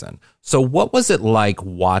your season. So what was it like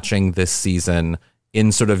watching this season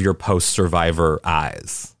in sort of your post-Survivor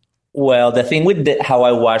eyes? Well, the thing with how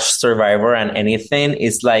I watch Survivor and anything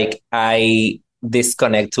is like I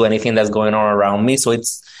disconnect to anything that's going on around me. So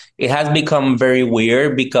it has become very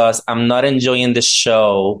weird because I'm not enjoying the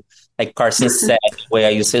show. Like Carson said, the way I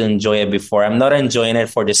used to enjoy it before. I'm not enjoying it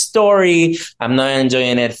for the story. I'm not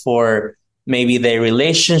enjoying it for maybe the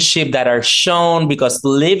relationship that are shown, because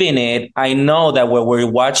living it, I know that what we're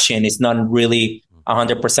watching is not really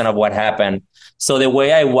 100% of what happened. So the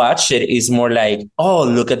way I watch it is more like, oh,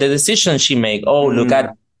 look at the decision she made. Oh, look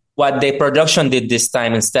at what the production did this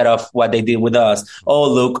time instead of what they did with us.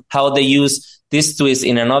 Oh, look how they use this twist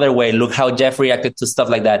in another way. Look how Jeff reacted to stuff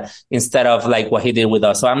like that instead of like what he did with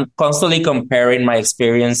us. So I'm constantly comparing my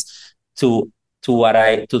experience to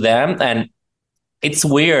them, and it's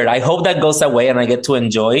weird. I hope that goes away and I get to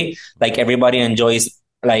enjoy, like everybody enjoys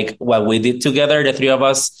like what we did together, the three of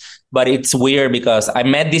us. But it's weird because I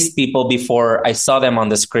met these people before I saw them on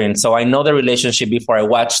the screen. So I know the relationship before I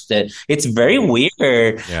watched it. It's very weird.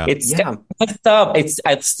 It's kind of messed up.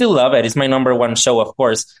 I still love it. It's my number one show, of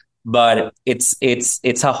course, but it's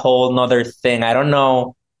a whole nother thing. I don't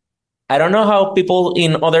know I don't know how people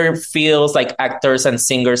in other fields, like actors and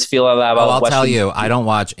singers, feel about. Oh, I'll tell you, I don't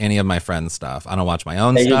watch any of my friends' stuff. I don't watch my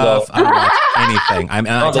own stuff. I don't watch anything.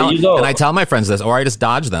 I tell my friends this, or I just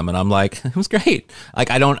dodge them, and I'm like, it was great.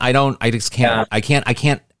 Like I just can't. Yeah. I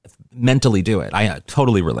can't mentally do it. I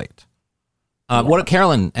totally relate. What,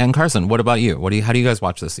 Carolyn and Carson? What about you? How do you guys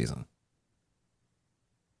watch this season?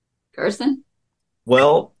 Carson?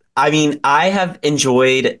 Well, I mean, I have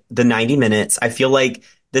enjoyed the 90 minutes. I feel like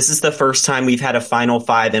this is the first time we've had a final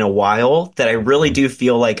five in a while that I really do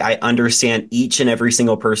feel like I understand each and every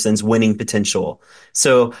single person's winning potential.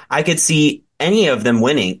 So I could see any of them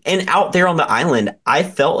winning. And out there on the island, I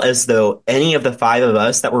felt as though any of the five of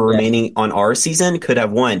us that were remaining on our season could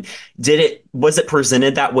have won. Was it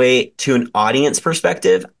presented that way to an audience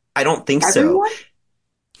perspective? I don't think so.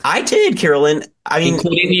 I did, Carolyn. I mean,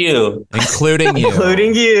 including you. Including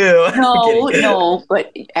you. No,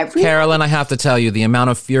 but Carolyn, I have to tell you, the amount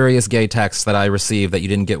of furious gay texts that I received that you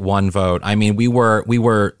didn't get one vote. I mean, no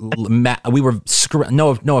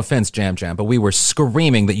offense, Jam Jam, but we were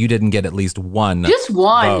screaming that you didn't get at least one. Just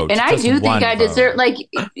one. Vote. And I do think I deserve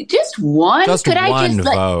just one. Just Could one I just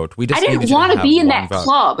vote. I didn't want to be in that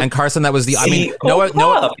club. And Carson, that was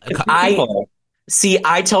See,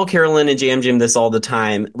 I tell Carolyn and Jam Jam this all the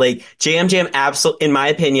time. Like, Jam Jam, in my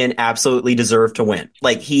opinion, absolutely deserved to win.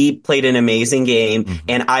 Like, he played an amazing game. Mm-hmm.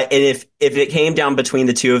 And if it came down between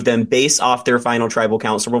the two of them based off their final tribal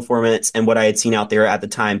council performance and what I had seen out there at the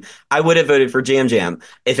time, I would have voted for Jam Jam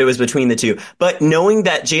if it was between the two. But knowing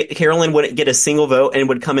that Carolyn wouldn't get a single vote and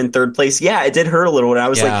would come in third place, it did hurt a little. And I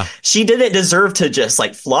was like, she didn't deserve to just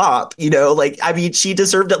flop, Like, I mean, she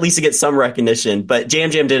deserved at least to get some recognition. But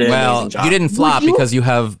Jam Jam did an amazing job. You didn't flop because you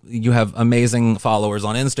have amazing followers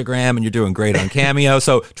on Instagram and you're doing great on Cameo.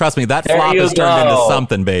 So trust me, that flop has turned into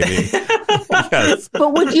something, baby. Yes.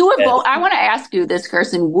 But would you have I want to ask you this,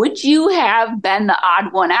 Carson. Would you have been the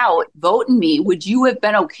odd one out voting me? Would you have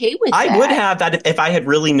been okay with that? I would have that if I had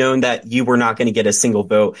really known that you were not going to get a single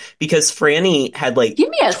vote, because Franny had give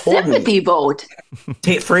me a sympathy vote.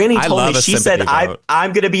 Franny told me, she said,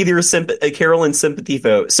 I'm going to be your Carolyn sympathy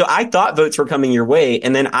vote. So I thought votes were coming your way.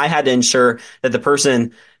 And then I had to ensure that the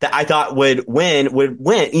person that I thought would win, or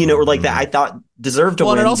that I thought deserved to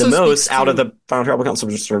win the most out of the Final Tribal Council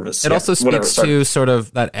Service. It also speaks to sort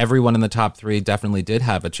of that everyone in the top three definitely did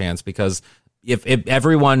have a chance, because if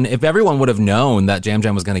everyone would have known that Jam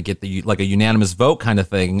Jam was going to get a unanimous vote kind of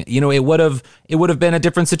thing, it would have been a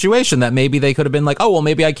different situation, that maybe they could have been like, oh, well,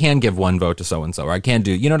 maybe I can give one vote to so-and-so, or I can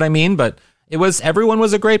do, you know what I mean? But everyone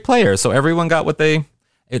was a great player. So everyone got what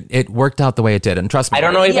it worked out the way it did. And trust me. I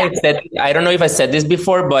don't know if I said this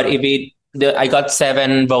before, but I got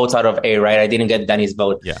 7 votes out of 8, right? I didn't get Danny's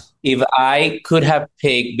vote. Yeah. If I could have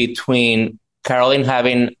picked between Carolyn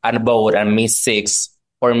having a vote and me 6,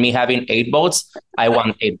 or me having 8 votes, I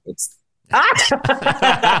want 8 votes.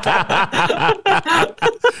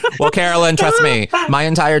 Well, Carolyn, trust me, my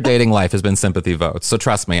entire dating life has been sympathy votes. So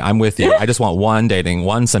trust me, I'm with you. I just want one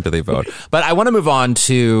sympathy vote. But I want to move on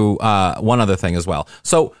to one other thing as well.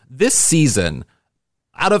 So this season,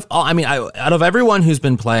 out of everyone who's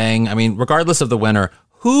been playing, regardless of the winner,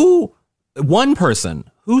 one person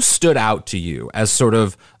who stood out to you as sort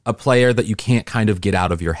of a player that you can't kind of get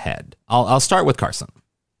out of your head? I'll start with Carson.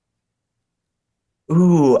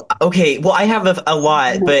 Ooh, okay. Well, I have a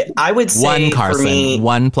lot, but I would say one Carson, for me,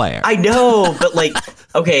 one player. I know, but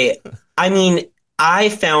okay. I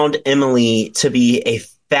found Emily to be a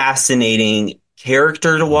fascinating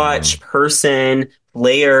character to watch, person,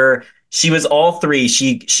 player. She was all three.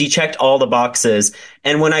 She checked all the boxes.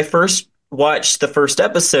 And when I first watched the first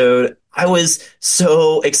episode, I was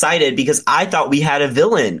so excited because I thought we had a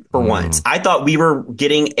villain for once. I thought we were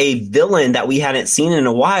getting a villain that we hadn't seen in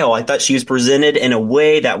a while. I thought she was presented in a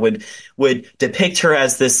way that would depict her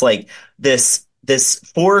as this this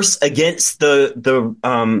force against the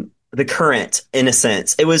current, in a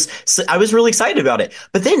sense. I was really excited about it.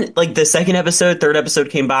 But then the second episode, third episode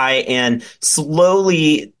came by, and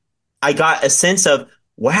slowly I got a sense of,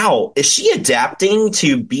 wow, is she adapting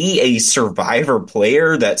to be a survivor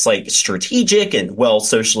player that's strategic and well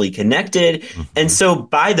socially connected? Mm-hmm. And so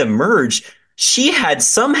by the merge, she had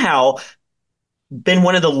somehow been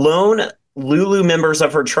one of the lone Lulu members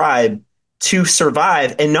of her tribe to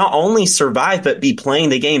survive, and not only survive, but be playing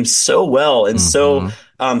the game so well and so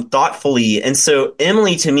thoughtfully. And so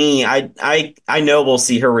Emily, to me, I know we'll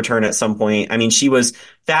see her return at some point. I mean, she was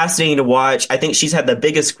fascinating to watch. I think she's had the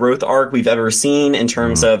biggest growth arc we've ever seen in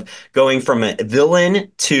terms of going from a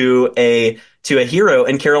villain to a hero.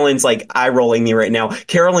 And Carolyn's like eye rolling me right now.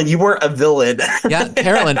 Carolyn, you weren't a villain. Yeah,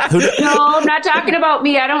 Carolyn. No, I'm not talking about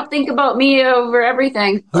me. I don't think about me over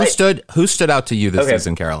everything. Who stood out to you this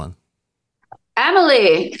season, Carolyn?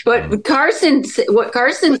 Emily. But what Carson's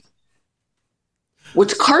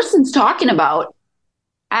talking about,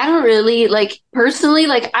 I don't really personally,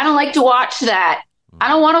 I don't like to watch that. I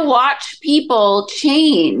don't want to watch people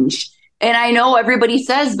change. And I know everybody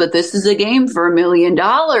says, but this is a game for $1 million.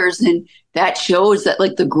 And that shows that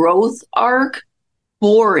the growth arc,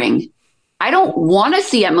 boring. I don't want to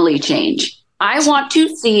see Emily change. I want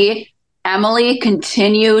to see Emily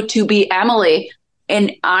continue to be Emily.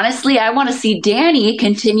 And honestly, I want to see Danny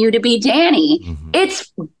continue to be Danny.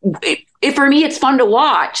 For me, it's fun to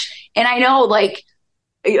watch. And I know I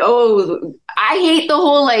hate the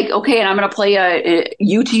whole okay, and I'm going to play a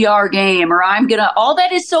UTR game, or all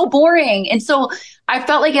that is so boring. And so I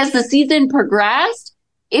felt as the season progressed,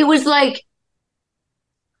 it was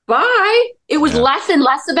bye. It was less and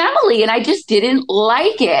less of Emily, and I just didn't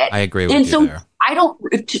like it. I agree with you. And you so there. I don't,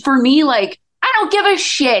 for me, I don't give a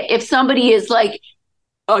shit if somebody is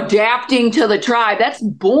adapting to the tribe. That's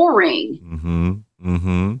boring.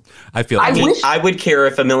 I feel. I would care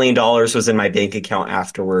if $1 million was in my bank account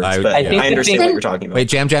afterwards. I understand what you're talking about. Wait,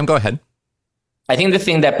 Jam, go ahead. I think the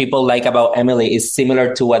thing that people like about Emily is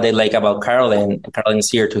similar to what they like about Carolyn. Carolyn's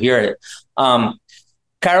here to hear it.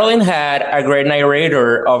 Carolyn had a great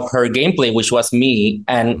narrator of her gameplay, which was me,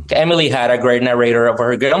 and Emily had a great narrator of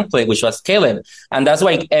her gameplay, which was Caleb. And that's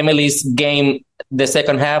why Emily's game, the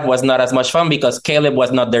second half, was not as much fun because Caleb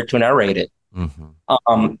was not there to narrate it.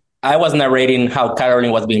 I was narrating how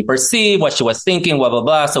Carolyn was being perceived, what she was thinking, blah, blah,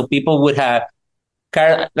 blah. So people would have,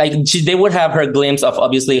 they would have her glimpse of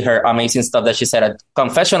obviously her amazing stuff that she said at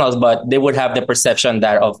confessionals, but they would have the perception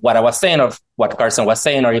that of what I was saying, of what Carson was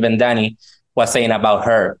saying, or even Danny was saying about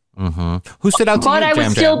her. Who stood out to you, But I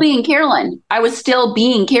was still being Carolyn. I was still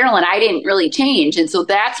being Carolyn. I didn't really change. And so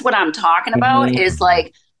that's what I'm talking about is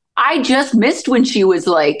I just missed when she was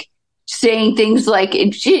saying things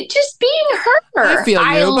just being her. I feel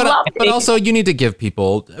you, but also you need to give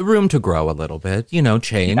people room to grow a little bit,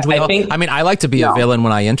 change. I like to be a villain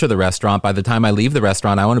when I enter the restaurant. By the time I leave the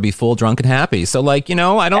restaurant, I want to be full, drunk, and happy. So I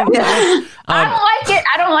don't. I don't like it.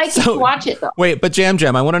 I don't like to watch it though. Wait, but Jam,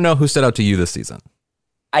 I want to know who stood out to you this season.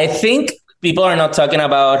 I think people are not talking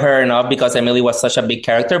about her enough because Emily was such a big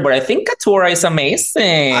character, but I think Katura is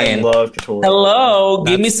amazing. I love Katura. Hello,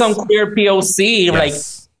 give me some queer POC.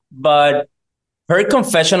 Yes. But her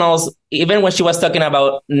confessionals, even when she was talking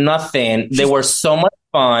about nothing, they were so much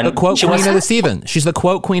fun. The quote queen of the season. She's the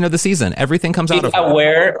quote queen of the season. Everything comes out of her. She's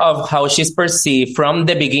aware of how she's perceived from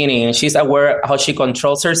the beginning. She's aware how she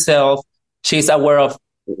controls herself. She's aware of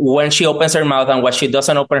when she opens her mouth and what she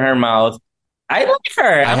doesn't open her mouth. I like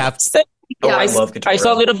her. I love Katura. I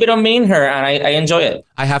saw a little bit of me in her, and I enjoy it.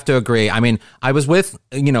 I have to agree. I mean, I was with,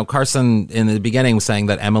 Carson in the beginning saying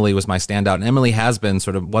that Emily was my standout, and Emily has been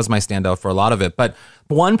was my standout for a lot of it. But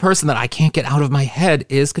one person that I can't get out of my head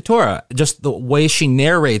is Katura. Just the way she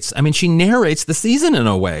narrates. I mean, she narrates the season in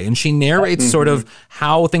a way, and she narrates sort of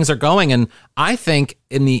how things are going. And I think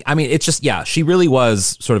it's just, she really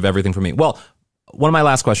was sort of everything for me. Well, one of my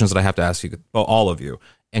last questions that I have to ask you, all of you,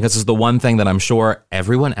 and this is the one thing that I'm sure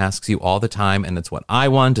everyone asks you all the time, and it's what I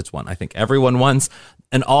want. It's what I think everyone wants.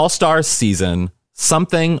 An All-Star season,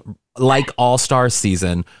 something like All-Star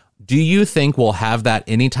season. Do you think we'll have that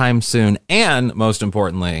anytime soon? And most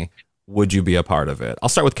importantly, would you be a part of it? I'll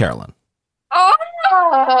start with Carolyn.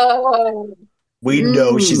 Oh, we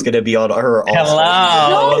know she's going to be on her All-Star.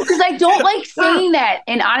 Hello. No, because I don't like saying that.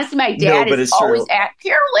 And honestly, my dad is always at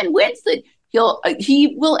Carolyn Winston.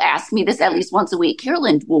 He will ask me this at least once a week.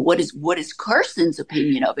 Carolyn, well, what is Carson's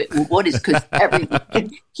opinion of it? Well, what is, because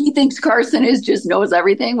he thinks Carson just knows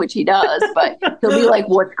everything, which he does, but he'll be like,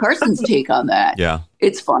 what's Carson's take on that? Yeah.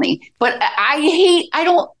 It's funny. But I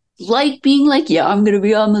don't like being I'm going to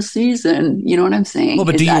be on the season. You know what I'm saying? Well,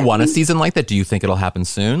 but do you want a season like that? Do you think it'll happen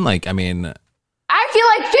soon? I feel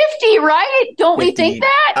like 50, right? Don't 50. We think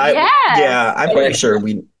that? Yeah, I'm pretty sure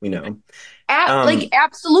we know.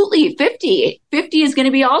 Absolutely 50 is going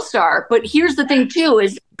to be all-star. But here's the thing too,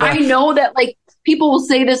 is I know that people will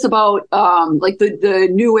say this about the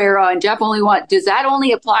new era and Jeff does that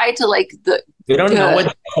only apply to the We don't know Good. what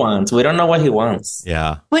he wants. We don't know what he wants.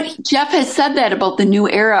 Yeah. But Jeff has said that about the new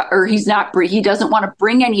era, or he doesn't want to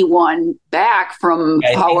bring anyone back from I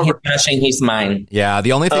think he's however. gonna change his mind. Yeah.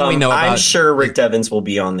 The only thing we know about. I'm sure Rick Devens will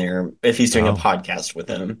be on there if he's doing Oh. a podcast with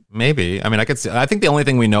him. Maybe. I mean, I could see. I think the only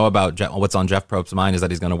thing we know about what's on Jeff Probst's mind is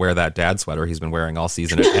that he's going to wear that dad sweater he's been wearing all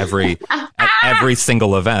season at every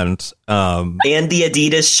single event. And the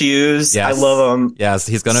Adidas shoes. Yes. I love them. Yes,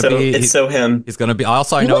 he's going to be. It's so him. He's going to be.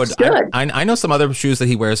 Also, I He know. looks good. I know some other shoes that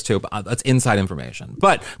he wears too. But that's inside information.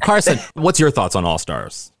 But Carson, what's your thoughts on All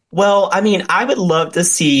Stars? Well, I mean, I would love to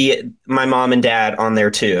see my mom and dad on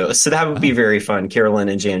there too. So that would be very fun. Carolyn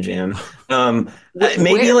and Jam Jam.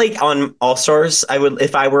 Maybe like on All Stars,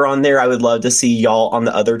 if I were on there, I would love to see y'all on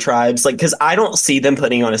the other tribes. Like, cause I don't see them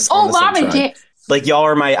putting on a Oh, on the same mom and tribe. dad. Like y'all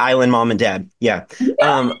are my island mom and dad. Yeah.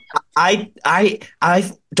 I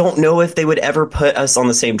don't know if they would ever put us on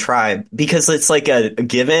the same tribe because it's like a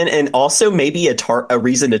given and also maybe a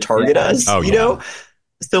reason to target us, you know?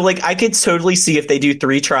 So like I could totally see if they do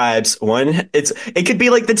 3 tribes. It could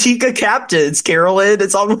be like the Tika captains. Carolyn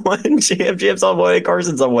is on one, Jam's on one, and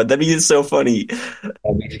Carson's on one. That'd be so funny.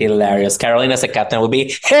 That'd be hilarious. Carolyn as a captain would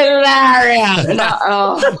be hilarious.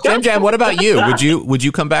 Jam Jam, what about you? Would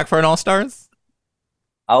you come back for an All Stars?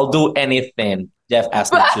 I'll do anything Jeff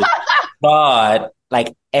asked me to, but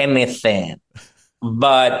like anything.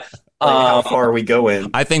 But how far are we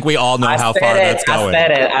going? I think we all know how far that's going.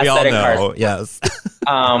 I we all said it, know. Carson. Yes.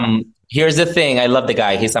 Here's the thing. I love the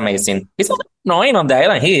guy. He's amazing. He's annoying on the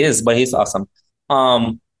island. He is, but he's awesome.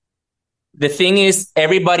 The thing is,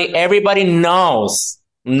 everybody knows,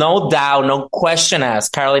 no doubt, no question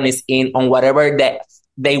asked. Carolyn is in on whatever that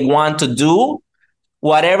they want to do,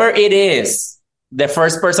 whatever it is. The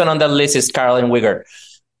first person on the list is Carolyn Wiger.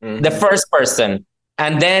 Mm-hmm. The first person.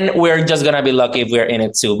 And then we're just going to be lucky if we're in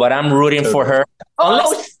it too. But I'm rooting for her.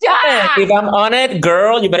 Stop! If I'm on it,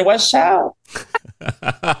 girl, you better watch out.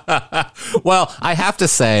 Well, I have to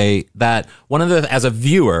say that as a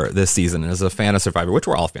viewer this season, as a fan of Survivor, which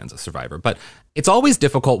we're all fans of Survivor, but it's always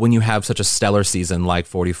difficult when you have such a stellar season like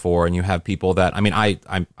 44 and you have people that, I mean, I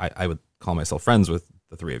would call myself friends with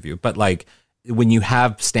the 3 of you, but like, when you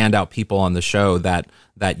have standout people on the show that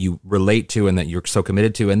you relate to and that you're so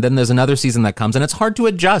committed to, and then there's another season that comes and it's hard to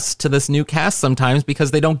adjust to this new cast sometimes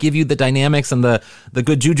because they don't give you the dynamics and the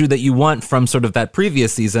good juju that you want from sort of that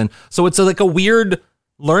previous season. So it's like a weird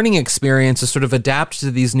learning experience to sort of adapt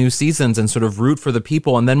to these new seasons and sort of root for the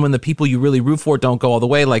people. And then when the people you really root for don't go all the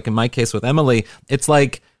way, like in my case with Emily, it's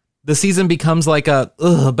like the season becomes like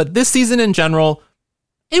but this season in general,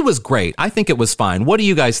 it was great. I think it was fine. What do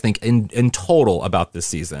you guys think in total about this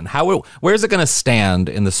season? Where is it going to stand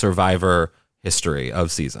in the Survivor history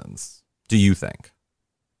of seasons, do you think?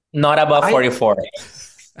 Not above 44.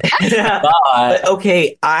 But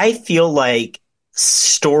okay, I feel like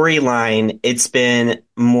storyline, it's been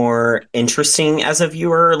more interesting as a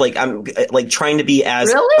viewer. Like I'm like trying to be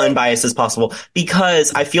as unbiased as possible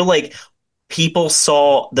because I feel like people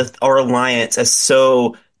saw our alliance as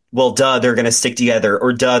so, well, duh, they're going to stick together,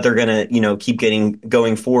 or duh, they're going to, keep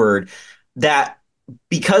going forward. That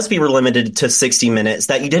because we were limited to 60 minutes,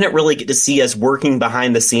 that you didn't really get to see us working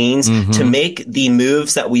behind the scenes to make the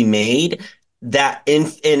moves that we made. That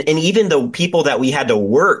and even the people that we had to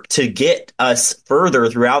work to get us further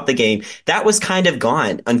throughout the game, that was kind of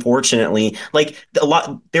gone, unfortunately. Like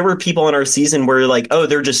there were people in our season where like, oh,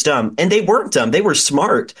 they're just dumb, and they weren't dumb, they were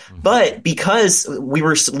smart, but because we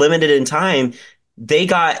were limited in time, they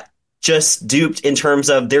got just duped in terms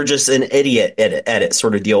of they're just an idiot at it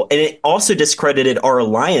sort of deal. And it also discredited our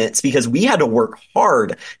alliance because we had to work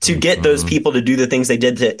hard to get those people to do the things they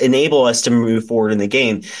did to enable us to move forward in the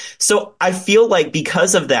game. So I feel like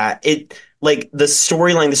because of that, it like the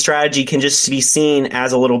storyline, the strategy can just be seen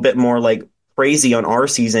as a little bit more like crazy on our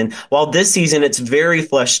season. While this season, it's very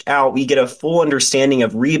fleshed out. We get a full understanding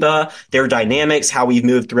of Reba, their dynamics, how we've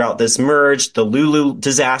moved throughout this merge, the Lulu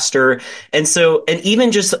disaster. And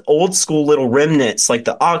even just old school little remnants like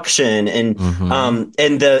the auction and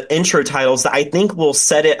the intro titles that I think will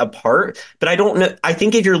set it apart. But I don't know. I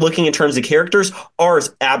think if you're looking in terms of characters,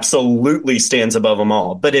 ours absolutely stands above them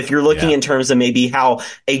all. But if you're looking in terms of maybe how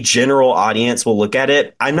a general audience will look at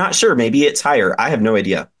it, I'm not sure. Maybe it's higher. I have no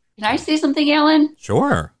idea. Can I say something, Alan?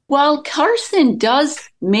 Sure. Well, Carson does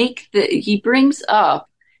he brings up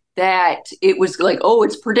that it was like, oh,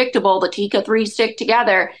 it's predictable the Tika 3 stick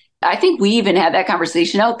together. I think we even had that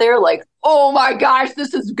conversation out there like, oh my gosh,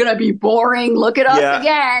 this is going to be boring. Look at us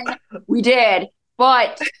again. We did.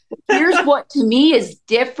 But here's what to me is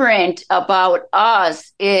different about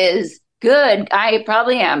us is good. I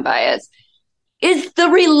probably am biased. is the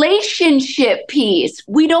relationship piece.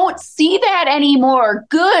 We don't see that anymore.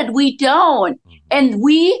 Good, we don't. And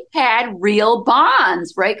we had real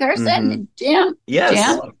bonds, right, Carson? Jam? Yes.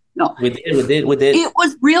 Jam? No. We did. It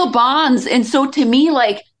was real bonds. And so to me,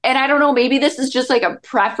 like, and I don't know, maybe this is just like a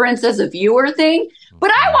preference as a viewer thing, but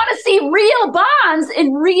I want to see real bonds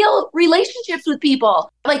and real relationships with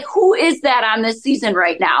people. Like, who is that on this season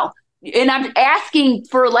right now? And I'm asking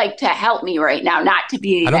for like to help me right now, not to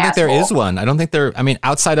be. I don't think there is one. I don't think there. I mean,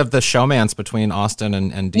 outside of the showmance between Austin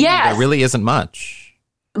and Dee, there really isn't much.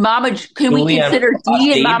 Mama, can we consider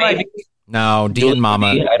Dee and Mama? Maybe? No, Dee and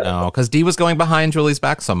Mama, no, because Dee was going behind Julie's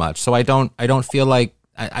back so much. So I don't feel like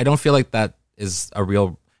that is a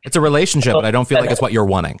real. It's a relationship, but I don't feel like it's what you're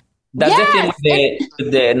wanting. That's the thing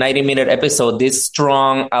with the 90-minute episode. This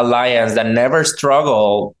strong alliance that never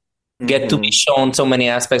struggle get to be shown so many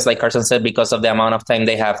aspects, like Carson said, because of the amount of time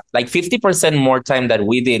they have, like 50% more time than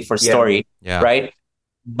we did for story, right?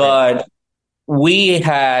 But we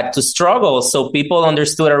had to struggle so people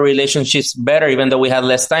understood our relationships better, even though we had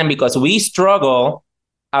less time, because we struggle.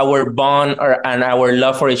 Our bond and our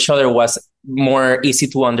love for each other was more easy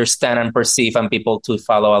to understand and perceive and people to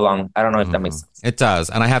follow along. I don't know if that makes sense. It does.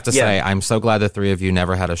 And I have to say, I'm so glad the three of you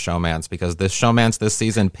never had a showmance, because this showmance this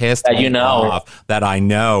season pissed me off. That I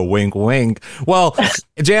know. Wink, wink. Well,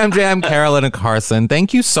 Jam, Carolyn, and Carson,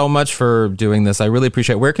 thank you so much for doing this. I really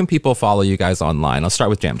appreciate it. Where can people follow you guys online? I'll start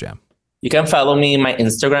with Jam. You can follow me in my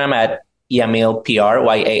Instagram at YamilPR,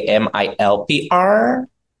 YAMILPR,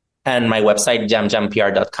 and my website,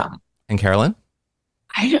 jamjampr.com. And Carolyn?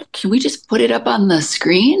 Can we just put it up on the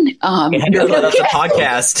screen? That's a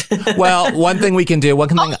podcast. Well, one thing we can do.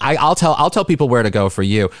 I'll tell people where to go for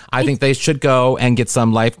you. I think they should go and get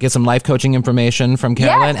some life coaching information from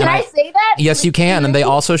Carolyn. Yes, can I say that? Yes, you can. And they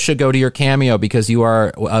also should go to your Cameo, because you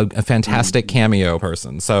are a fantastic Cameo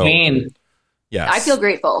person. So, yes, I feel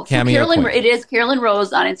grateful. Cameo Carolyn, it is Carolyn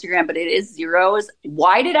Rose on Instagram, but it is zeros.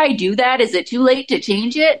 Why did I do that? Is it too late to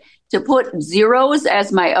change it? To put zeros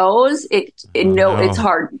as my O's? It's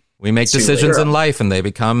hard. We make decisions in life, and they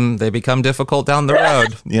become difficult down the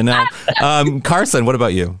road. You know, Carson, what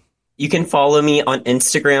about you? You can follow me on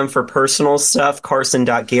Instagram for personal stuff,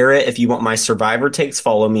 Carson.Garrett. If you want my Survivor takes,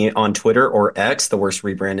 follow me on Twitter or X, the worst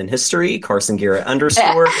rebrand in history, CarsonGarrett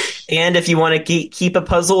 _ And if you want to keep a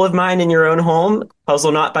puzzle of mine in your own home,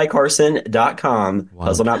 puzzlenotbycarson.com.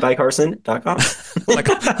 Puzzlenotbycarson.com. like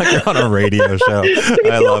you're on a radio show.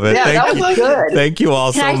 I love it. Thank you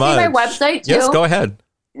all so much. Can I say my website too? Yes, go ahead.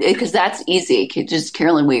 Because that's easy. Just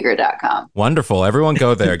CarolynWiger.com. Wonderful. Everyone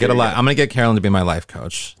go there. I'm going to get Carolyn to be my life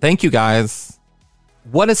coach. Thank you, guys.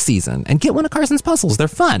 What a season. And get one of Carson's puzzles. They're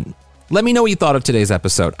fun. Let me know what you thought of today's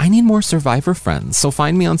episode. I need more Survivor friends, so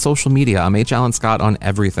find me on social media. I'm H. Alan Scott on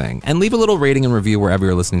everything. And leave a little rating and review wherever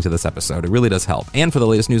you're listening to this episode. It really does help. And for the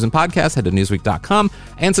latest news and podcasts, head to Newsweek.com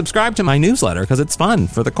and subscribe to my newsletter, because it's fun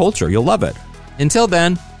for the culture. You'll love it. Until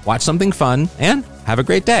then, watch something fun and have a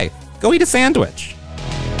great day. Go eat a sandwich.